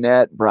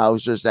internet,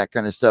 browsers, that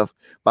kind of stuff,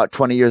 about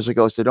 20 years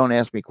ago. So don't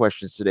ask me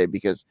questions today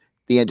because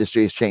the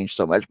industry has changed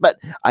so much. But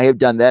I have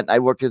done that. I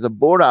worked as a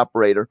board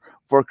operator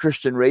for a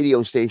Christian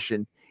radio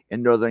station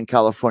in Northern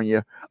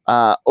California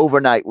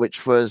overnight,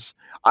 which was,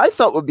 I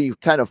thought would be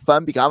kind of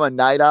fun because I'm a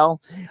night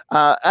owl.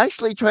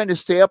 Actually trying to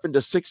stay up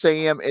until 6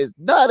 a.m. is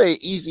not an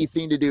easy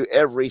thing to do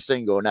every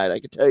single night.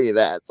 I can tell you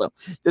that. So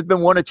there's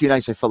been 1 or 2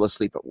 nights I fell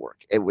asleep at work,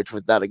 which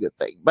was not a good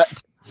thing. But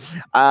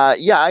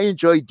yeah, I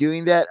enjoyed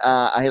doing that.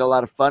 I had a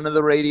lot of fun on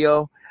the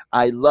radio.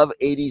 I love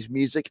 80s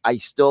music. I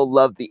still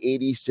love the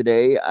 80s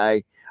today.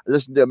 I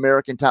listen to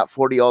American Top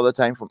 40 all the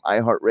time from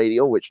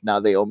iHeartRadio, which now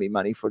they owe me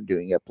money for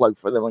doing a plug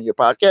for them on your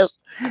podcast.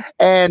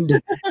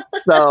 And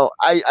so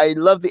I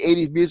love the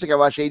 80s music. I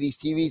watch 80s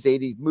TVs,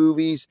 80s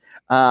movies.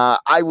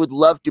 I would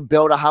love to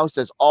build a house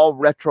that's all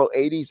retro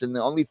 80s, and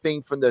the only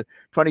thing from the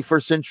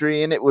 21st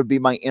century in it would be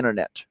my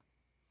internet.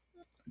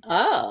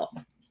 Oh,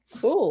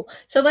 cool.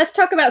 So let's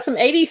talk about some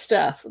 80s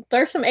stuff.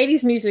 There's some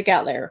 80s music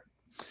out there.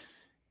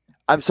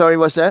 I'm sorry,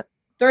 what's that?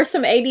 There's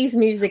some 80s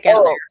music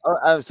out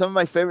there. Some of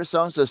my favorite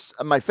songs,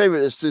 my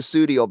favorite is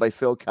Sussudio by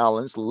Phil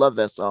Collins. Love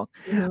that song.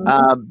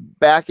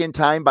 Back in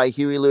Time by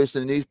Huey Lewis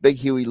and the News. Big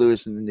Huey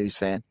Lewis and the News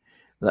fan.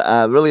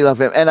 Really love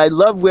him. And I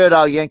love Weird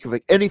Al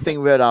Yankovic.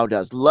 Anything Weird Al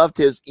does. Loved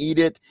his Eat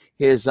It,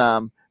 his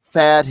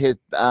Fat, his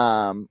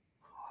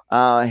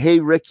Hey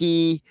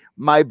Ricky,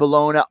 My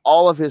Bologna,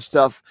 all of his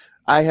stuff.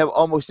 I have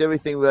almost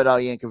everything Weird Al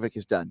Yankovic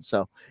has done.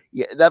 So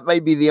yeah, that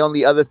might be the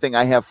only other thing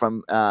I have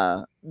from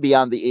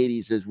beyond the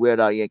 80s is Weird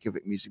Al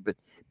Yankovic music. But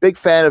big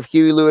fan of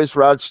Huey Lewis,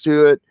 Rod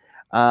Stewart,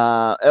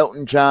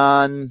 Elton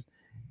John,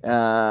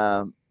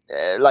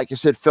 like I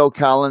said, Phil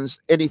Collins,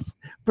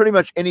 pretty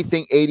much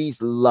anything 80s,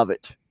 love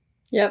it.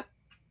 Yep.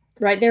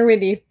 Right there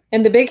with you.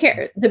 And the big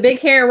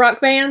hair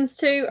rock bands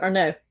too, or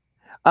no?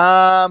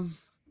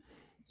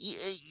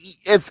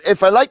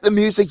 If I like the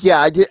music,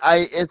 yeah,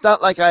 it's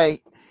not like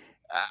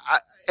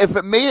if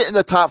it made it in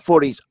the top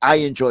 40s, I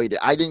enjoyed it.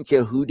 I didn't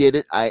care who did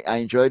it. I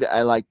enjoyed it.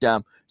 I liked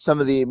some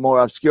of the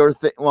more obscure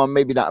well,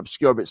 maybe not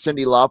obscure, but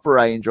Cyndi Lauper.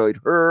 I enjoyed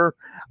her.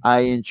 I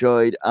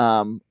enjoyed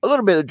a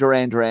little bit of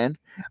Duran Duran.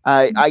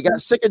 I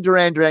got sick of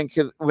Duran Duran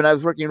because when I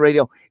was working in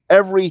radio,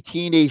 every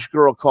teenage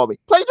girl called me,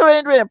 play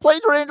Duran Duran, play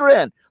Duran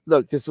Duran.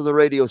 Look, this is a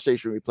radio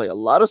station. We play a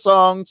lot of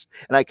songs,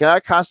 and I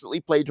cannot constantly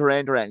play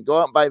Duran Duran. Go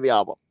out and buy the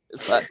album.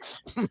 But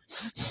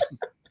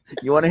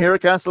you want to hear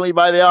it constantly,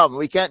 buy the album.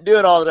 We can't do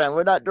it all the time.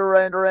 We're not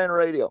Duran Duran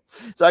radio.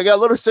 So I got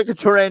a little sick of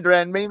Duran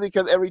Duran, mainly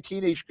because every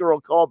teenage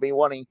girl called me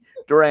wanting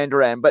Duran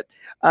Duran. But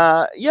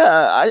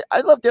yeah,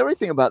 I loved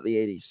everything about the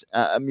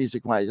 80s,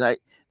 music-wise.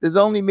 There's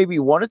only maybe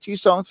one or two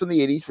songs from the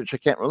 80s, which I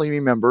can't really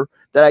remember,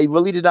 that I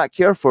really did not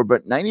care for.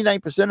 But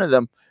 99% of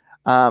them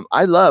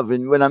I love.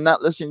 And when I'm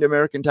not listening to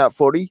American Top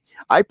 40,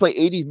 I play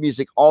 80s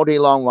music all day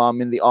long while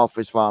I'm in the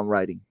office while I'm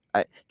writing.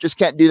 I just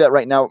can't do that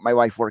right now with my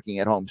wife working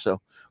at home. So,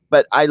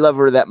 but I love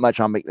her that much.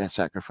 I'll make that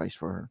sacrifice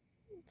for her.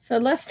 So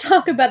let's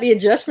talk about the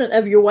adjustment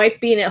of your wife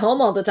being at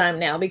home all the time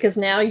now, because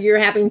now you're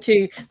having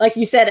to, like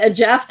you said,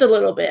 adjust a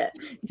little bit.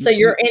 So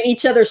you're in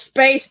each other's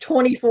space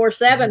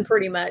 24/7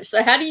 pretty much.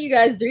 So how do you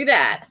guys do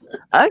that?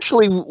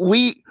 Actually,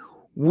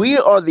 we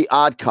are the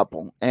odd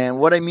couple. And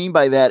what I mean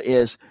by that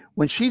is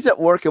when she's at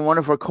work and one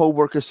of her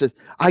coworkers says,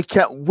 I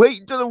can't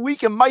wait until the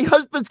weekend. My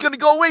husband's going to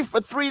go away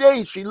for 3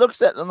 days. She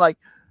looks at them like,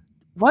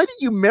 why did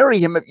you marry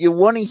him if you're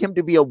wanting him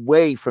to be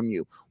away from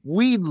you?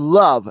 We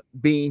love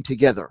being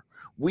together.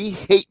 We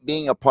hate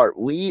being apart.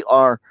 We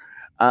love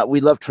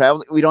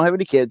traveling. We don't have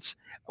any kids.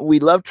 We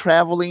love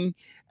traveling,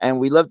 and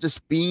we love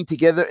just being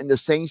together in the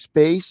same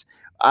space.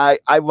 I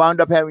wound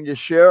up having to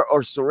share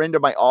or surrender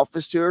my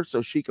office to her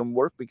so she can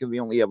work because we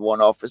only have one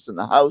office in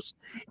the house,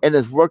 and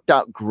it's worked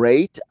out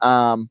great.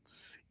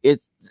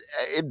 It's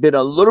been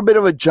a little bit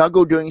of a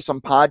juggle doing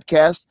some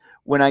podcasts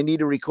when I need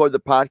to record the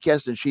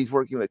podcast and she's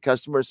working with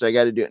customers, so I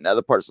got to do it in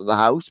other parts of the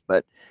house.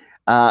 But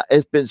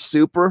it's been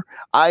super.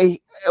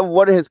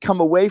 What has come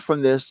away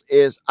from this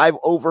is I've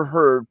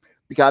overheard,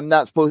 because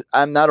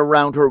I'm not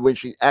around her when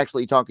she's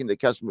actually talking to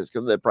customers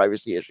because of the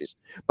privacy issues,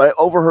 but I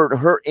overheard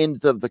her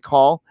end of the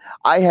call.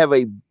 I have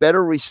a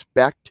better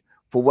respect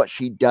for what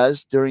she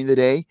does during the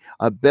day,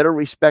 a better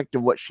respect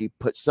of what she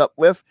puts up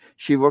with.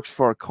 She works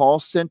for a call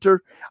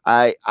center.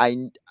 I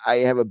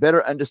have a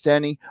better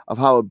understanding of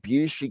how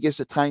abused she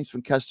gets at times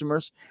from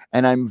customers,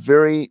 and I'm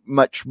very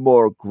much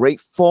more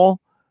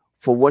grateful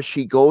for what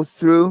she goes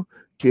through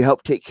to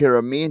help take care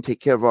of me and take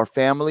care of our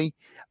family.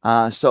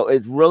 So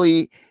it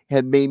really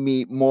had made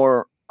me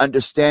more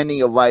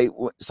understanding of why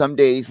some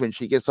days when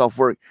she gets off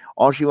work,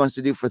 all she wants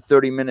to do for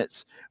 30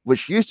 minutes,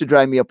 which used to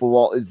drive me up a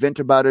wall, is vent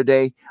about her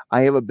day.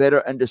 I have a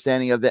better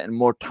understanding of that and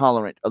more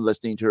tolerant of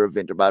listening to her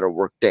vent about her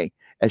work day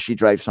as she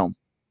drives home.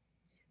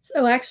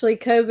 So actually,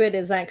 COVID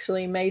has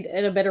actually made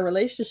it a better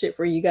relationship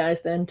for you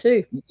guys then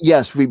too.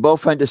 Yes, we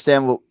both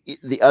understand what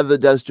the other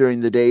does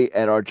during the day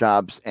at our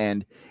jobs,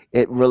 and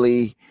it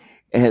really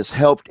has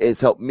helped.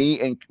 It's helped me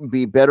and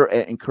be better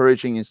at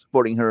encouraging and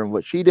supporting her in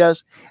what she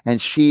does.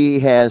 And she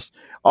has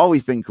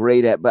always been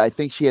great at, but I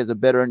think she has a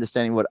better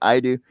understanding of what I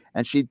do,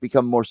 and she's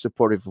become more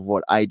supportive of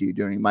what I do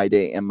during my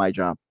day and my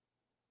job.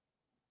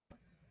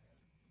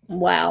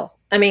 Wow.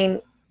 I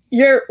mean,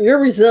 your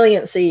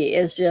resiliency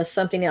is just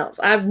something else.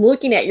 I'm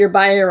looking at your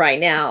bio right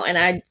now,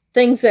 and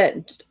things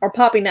that are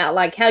popping out,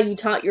 like how you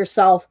taught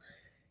yourself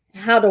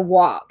how to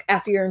walk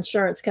after your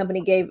insurance company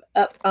gave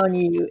up on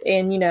you,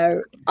 and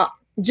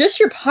just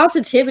your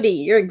positivity,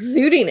 you're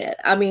exuding it.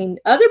 I mean,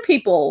 other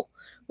people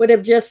would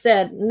have just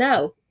said,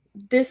 no,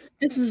 this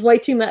is way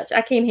too much.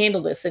 I can't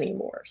handle this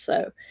anymore.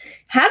 So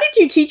how did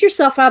you teach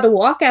yourself how to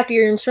walk after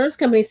your insurance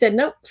company said,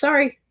 nope,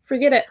 sorry,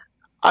 forget it?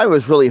 I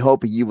was really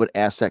hoping you would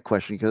ask that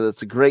question because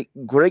it's a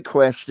great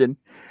question.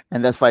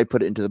 And that's why I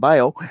put it into the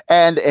bio.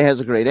 And it has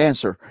a great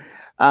answer.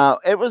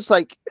 It was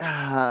like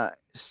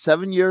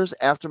 7 years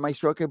after my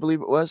stroke, I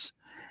believe it was.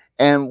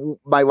 And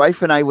my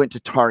wife and I went to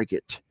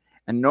Target.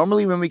 And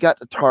normally when we got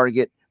to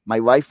Target, my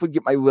wife would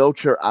get my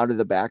wheelchair out of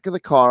the back of the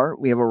car.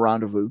 We have a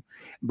rendezvous,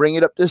 bring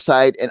it up to the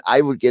side, and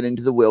I would get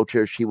into the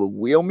wheelchair. She would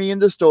wheel me in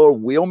the store,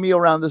 wheel me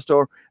around the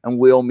store, and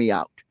wheel me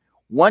out.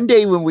 One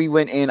day when we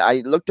went in,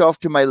 I looked off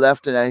to my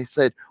left and I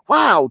said,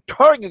 wow,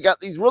 Target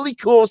got these really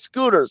cool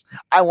scooters.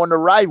 I want to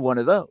ride one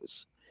of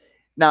those.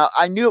 Now,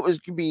 I knew it was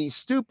going to be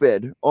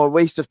stupid or a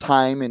waste of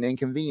time and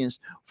inconvenience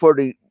for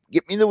to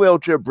get me in the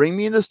wheelchair, bring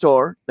me in the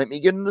store, let me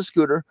get in the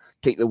scooter,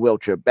 take the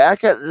wheelchair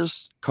back at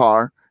this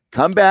car,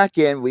 come back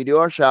in, we do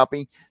our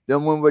shopping.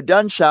 Then when we're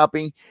done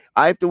shopping,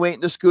 I have to wait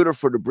in the scooter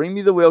to bring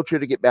me the wheelchair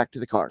to get back to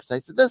the car. So I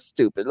said, that's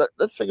stupid.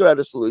 Let's figure out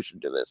a solution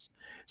to this.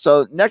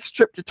 So next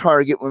trip to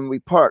Target, when we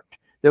parked,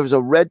 there was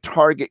a red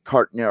Target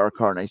cart near our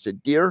car. And I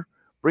said, dear,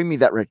 bring me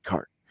that red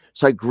cart.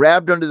 So I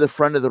grabbed under the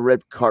front of the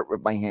red cart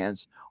with my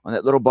hands on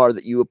that little bar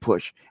that you would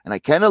push. And I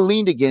kind of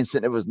leaned against it.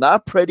 And it was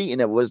not pretty and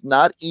it was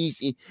not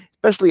easy,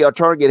 especially our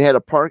Target had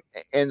a park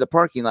in the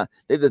parking lot.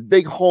 They had this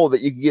big hole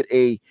that you could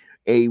get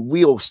a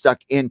wheel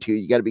stuck into.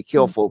 You got to be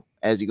careful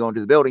as you go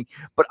into the building.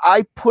 But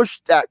I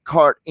pushed that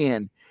cart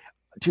in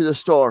to the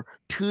store,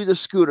 to the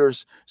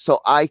scooters, so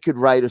I could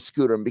ride a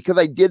scooter. And because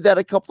I did that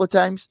a couple of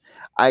times,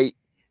 I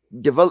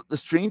developed the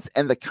strength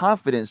and the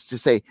confidence to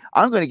say,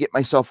 I'm going to get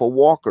myself a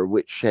walker,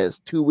 which has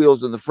 2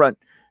 wheels in the front,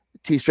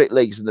 2 straight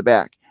legs in the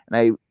back. And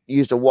I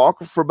used a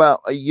walker for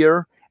about a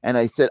year. And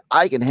I said,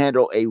 I can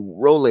handle a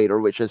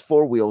rollator, which has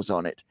 4 wheels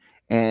on it.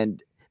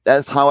 And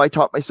that's how I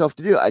taught myself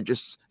to do it. I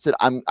just said,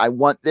 I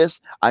want this.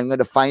 I'm going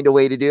to find a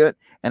way to do it.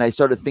 And I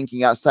started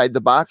thinking outside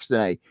the box.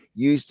 Then I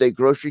used a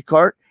grocery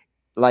cart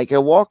like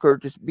a walker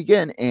to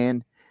begin.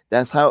 And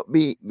that's how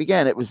it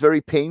began. It was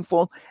very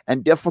painful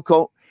and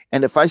difficult.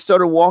 And if I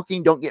started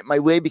walking, don't get in my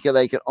way because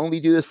I can only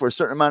do this for a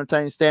certain amount of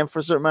time, stand for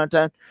a certain amount of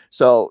time.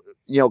 So,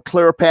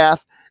 clear a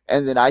path.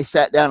 And then I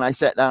sat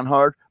down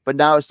hard. But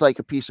now it's like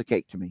a piece of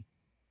cake to me.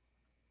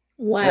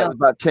 Wow. That was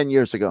about 10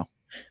 years ago.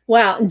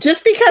 Wow.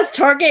 Just because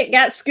Target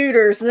got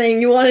scooters, then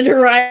you wanted to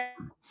ride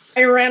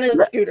around in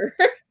a scooter.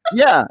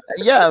 Yeah.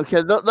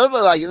 Because those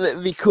are like,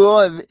 it'd be cool.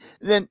 And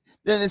then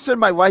instead of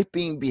my wife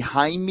being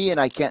behind me and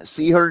I can't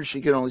see her,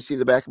 she can only see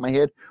the back of my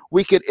head,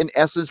 we could, in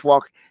essence,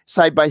 walk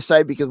side by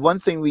side. Because one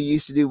thing we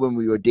used to do when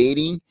we were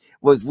dating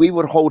was we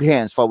would hold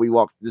hands while we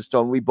walked to the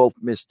store. We both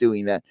missed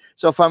doing that.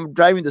 So if I'm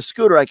driving the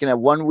scooter, I can have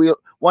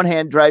one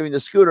hand driving the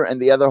scooter and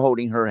the other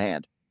holding her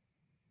hand.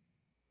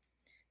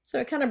 So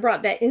it kind of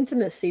brought that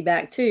intimacy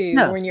back too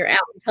when you're out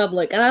in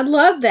public. And I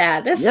love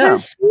that. That's so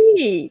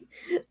sweet.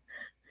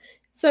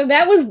 So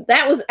that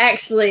was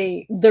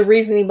actually the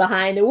reasoning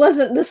behind it. It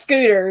wasn't the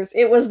scooters.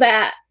 It was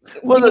that.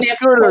 Well, the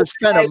scooters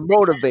kind of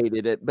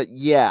motivated it, but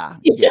yeah.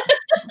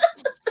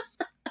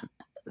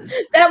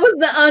 That was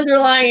the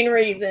underlying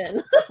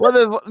reason.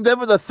 Well, there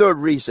was a third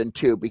reason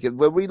too, because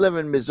when we live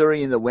in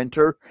Missouri in the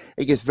winter,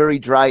 it gets very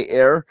dry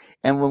air.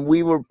 And when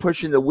we were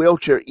pushing the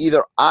wheelchair,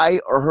 either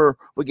I or her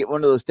would get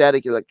one of those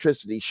static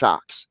electricity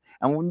shocks.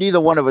 And neither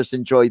one of us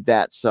enjoyed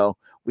that. So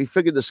we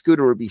figured the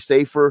scooter would be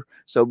safer.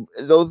 So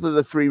those are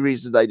the 3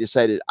 reasons I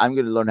decided I'm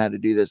going to learn how to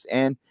do this.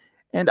 And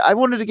I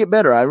wanted to get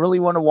better. I really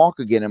want to walk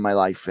again in my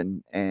life.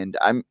 And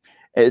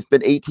it's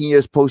been 18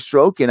 years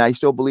post-stroke, and I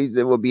still believe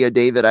there will be a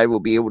day that I will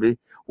be able to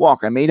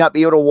walk. I may not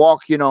be able to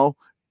walk,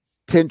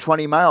 10,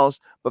 20 miles,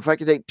 but if I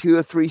can take 2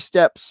 or 3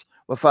 steps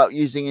without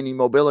using any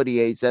mobility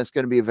aids, that's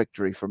going to be a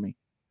victory for me.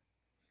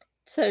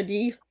 So do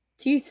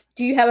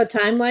you have a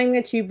timeline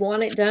that you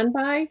want it done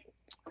by?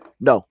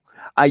 No,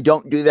 I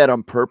don't do that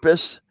on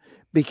purpose,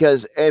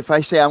 because if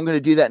I say I'm going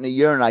to do that in a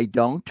year and I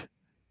don't,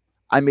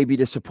 I may be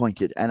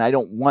disappointed, and I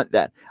don't want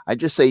that. I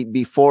just say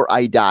before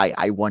I die,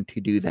 I want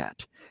to do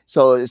that.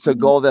 So it's a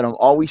goal that I'm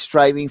always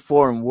striving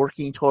for and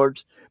working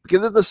towards,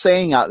 because there's a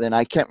saying out there, and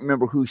I can't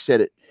remember who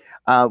said it.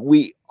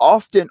 We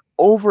often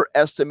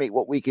overestimate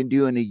what we can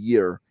do in a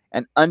year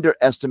and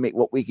underestimate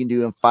what we can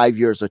do in 5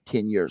 years or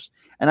 10 years.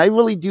 And I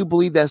really do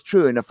believe that's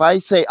true. And if I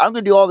say I'm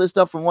going to do all this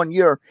stuff in 1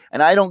 year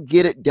and I don't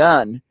get it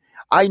done,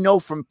 I know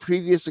from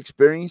previous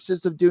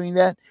experiences of doing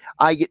that,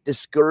 I get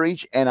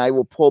discouraged and I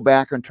will pull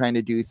back on trying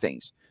to do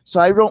things. So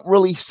I don't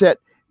really set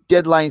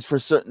deadlines for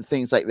certain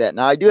things like that.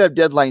 Now, I do have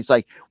deadlines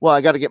like, well,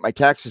 I got to get my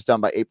taxes done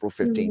by April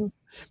 15th.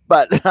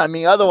 But I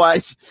mean,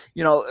 otherwise,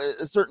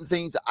 certain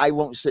things I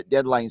won't set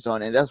deadlines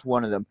on. And that's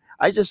one of them.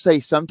 I just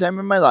say sometime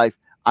in my life,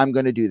 I'm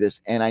going to do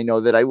this. And I know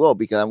that I will,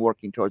 because I'm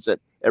working towards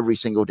it every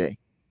single day.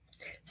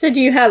 So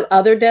do you have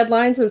other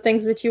deadlines or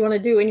things that you want to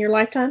do in your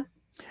lifetime?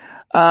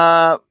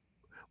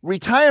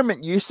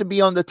 Retirement used to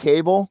be on the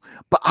table,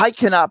 but I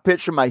cannot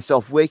picture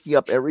myself waking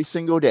up every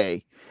single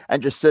day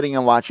and just sitting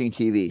and watching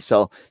TV.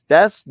 So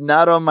that's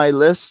not on my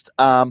list.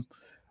 There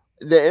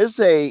is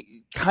a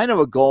kind of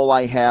a goal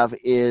I have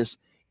is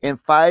in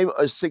 5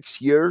 or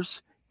 6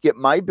 years, get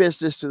my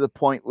business to the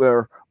point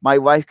where my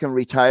wife can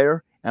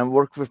retire and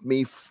work with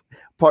me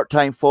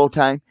part-time,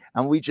 full-time,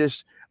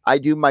 and I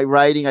do my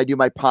writing, I do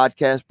my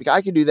podcast, because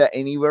I can do that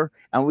anywhere,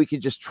 and we can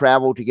just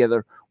travel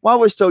together while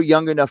we're still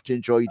young enough to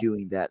enjoy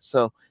doing that.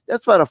 So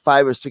that's about a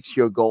 5 or 6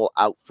 year goal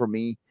out for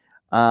me.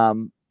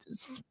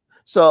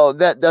 So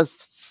that does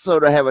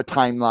sort of have a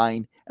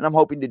timeline, and I'm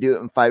hoping to do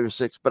it in 5 or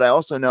 6. But I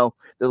also know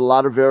there's a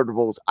lot of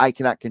variables I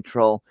cannot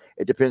control.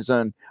 It depends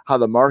on how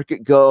the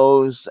market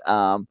goes,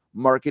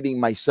 marketing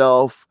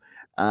myself,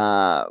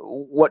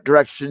 what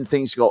direction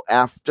things go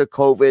after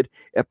COVID,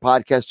 if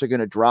podcasts are going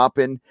to drop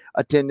in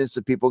attendance,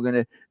 if people are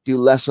going to do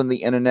less on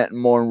the internet and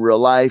more in real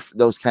life,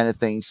 those kind of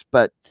things.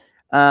 But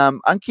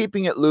I'm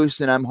keeping it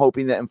loose, and I'm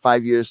hoping that in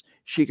 5 years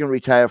she can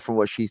retire from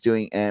what she's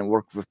doing and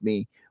work with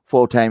me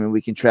full time, and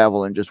we can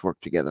travel and just work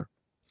together.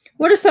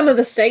 What are some of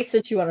the states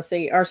that you want to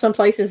see, or some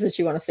places that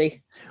you want to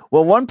see?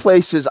 Well, one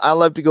place is I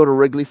love to go to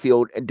Wrigley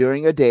Field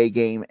during a day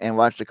game and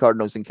watch the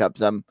Cardinals and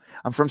Cubs. I'm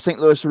from St.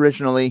 Louis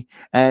originally,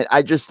 and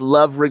I just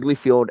love Wrigley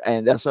Field,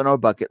 and that's on our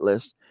bucket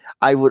list.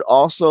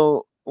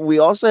 We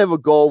also have a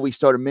goal we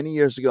started many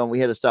years ago, and we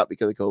had to stop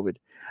because of COVID.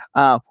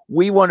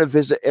 We want to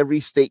visit every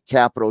state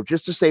capital,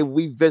 just to say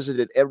we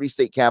visited every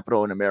state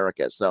capital in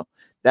America. So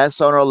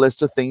that's on our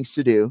list of things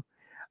to do.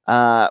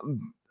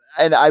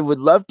 And I would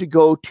love to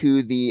go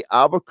to the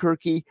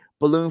Albuquerque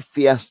Balloon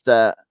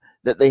Fiesta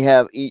that they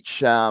have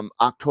each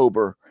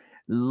October.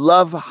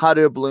 Love hot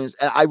air balloons,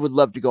 and I would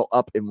love to go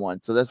up in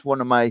one. So that's one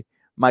of my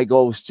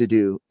goals to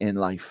do in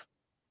life.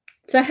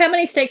 So how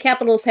many state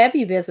capitals have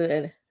you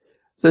visited?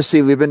 Let's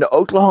see. We've been to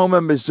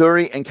Oklahoma,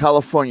 Missouri, and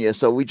California.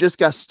 So we just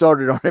got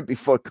started on it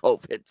before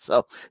COVID.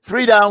 So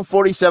 3 down,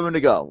 47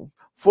 to go.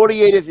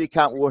 48 if you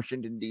count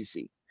Washington,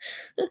 D.C.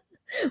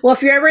 Well,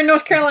 if you're ever in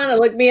North Carolina,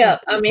 look me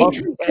up. I mean,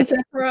 because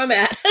that's where I'm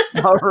at.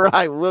 All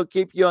right. We'll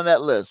keep you on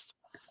that list.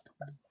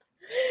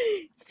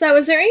 So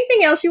is there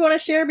anything else you want to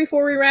share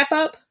before we wrap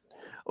up?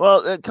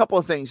 Well, a couple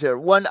of things here.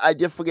 One, I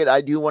did forget, I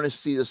do want to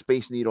see the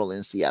Space Needle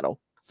in Seattle.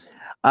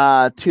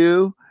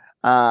 Two,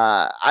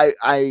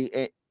 I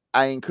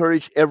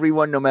encourage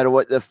everyone, no matter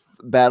what the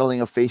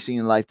battling or facing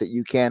in life, that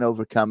you can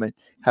overcome it,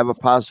 have a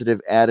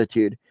positive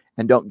attitude,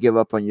 and don't give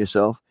up on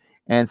yourself.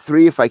 And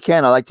 3, if I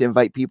can, I like to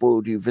invite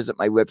people to visit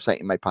my website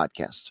and my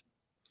podcast.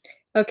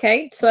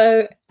 Okay.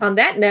 So on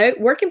that note,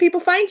 where can people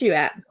find you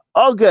at?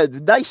 Oh,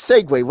 good. Nice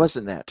segue,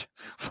 wasn't that?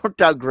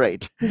 Worked out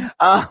great.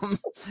 I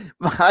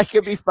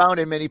can be found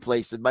in many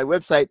places. My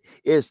website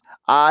is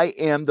I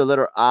am the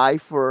letter I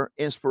for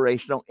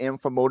inspirational, M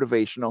for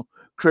motivational,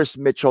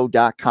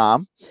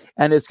 chrismitchell.com.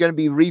 And it's going to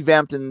be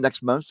revamped in the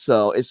next month.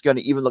 So it's going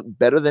to even look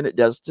better than it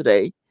does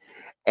today.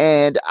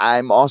 And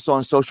I'm also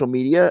on social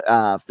media,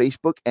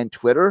 Facebook and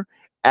Twitter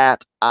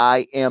at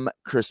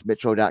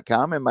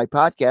IamChrisMitchell.com. And my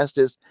podcast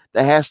is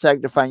the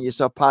hashtag Define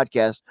Yourself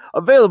podcast,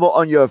 available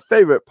on your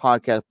favorite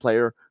podcast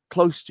player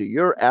close to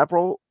your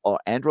Apple or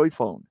Android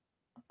phone.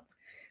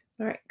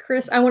 All right,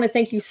 Chris, I want to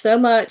thank you so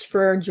much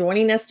for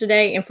joining us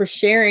today and for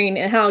sharing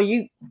how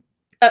you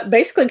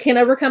basically can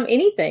overcome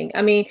anything.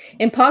 I mean,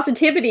 and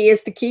positivity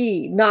is the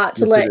key, not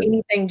to let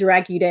anything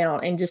drag you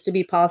down, and just to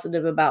be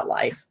positive about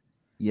life.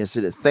 Yes,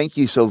 it is. Thank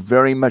you so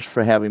very much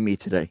for having me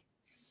today.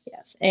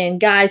 Yes. And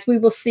guys, we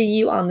will see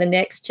you on the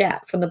next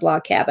chat from the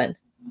Blog Cabin.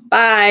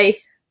 Bye.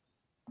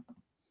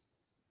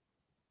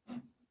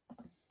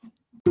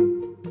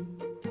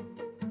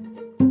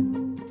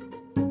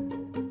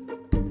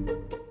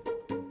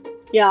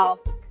 Y'all,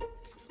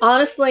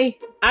 honestly,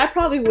 I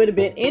probably would have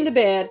been into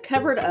bed,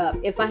 covered up,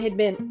 if I had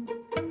been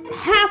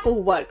half of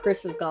what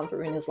Chris has gone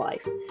through in his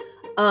life.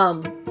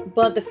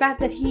 But the fact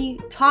that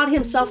he taught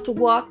himself to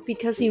walk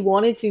because he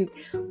wanted to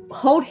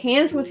hold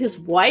hands with his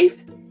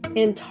wife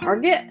in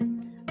Target.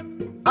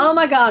 Oh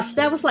my gosh,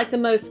 that was like the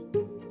most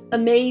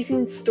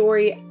amazing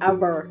story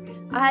ever.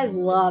 I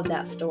love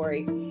that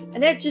story.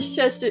 And that just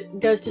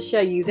goes to show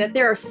you that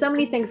there are so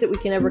many things that we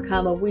can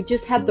overcome if we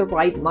just have the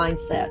right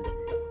mindset.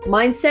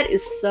 Mindset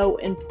is so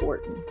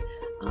important.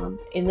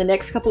 In the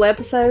next couple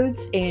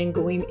episodes and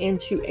going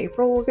into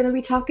April, we're going to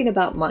be talking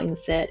about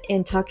mindset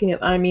and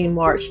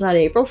March, not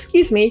April,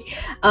 excuse me.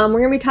 We're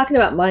going to be talking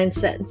about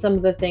mindset and some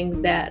of the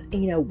things that,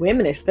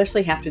 women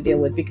especially have to deal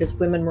with, because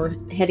we're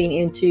heading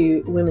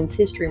into Women's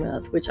History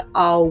Month, which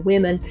all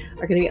women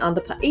are going to be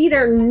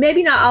on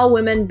maybe not all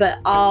women, but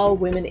all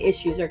women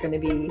issues are going to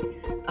be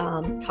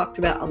talked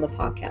about on the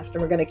podcast.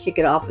 And we're going to kick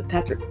it off with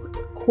Patrick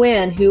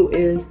Quinn, who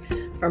is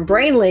from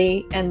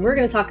Brainly, and we're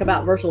going to talk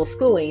about virtual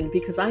schooling,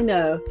 because I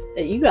know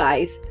that you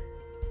guys,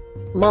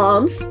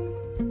 moms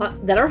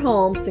that are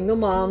home, single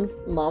moms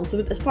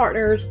with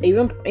partners,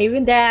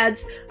 even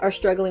dads, are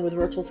struggling with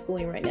virtual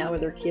schooling right now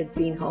with their kids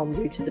being home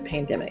due to the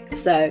pandemic.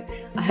 So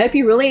I hope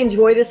you really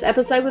enjoy this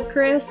episode with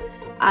Chris.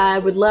 I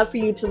would love for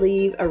you to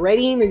leave a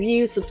rating,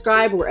 review,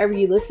 subscribe wherever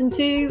you listen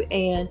to,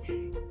 and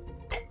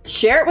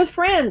share it with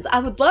friends. I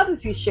would love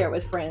if you share it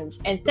with friends.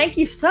 And thank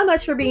you so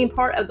much for being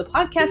part of the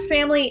podcast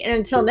family. And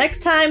until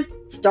next time,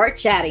 start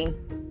chatting.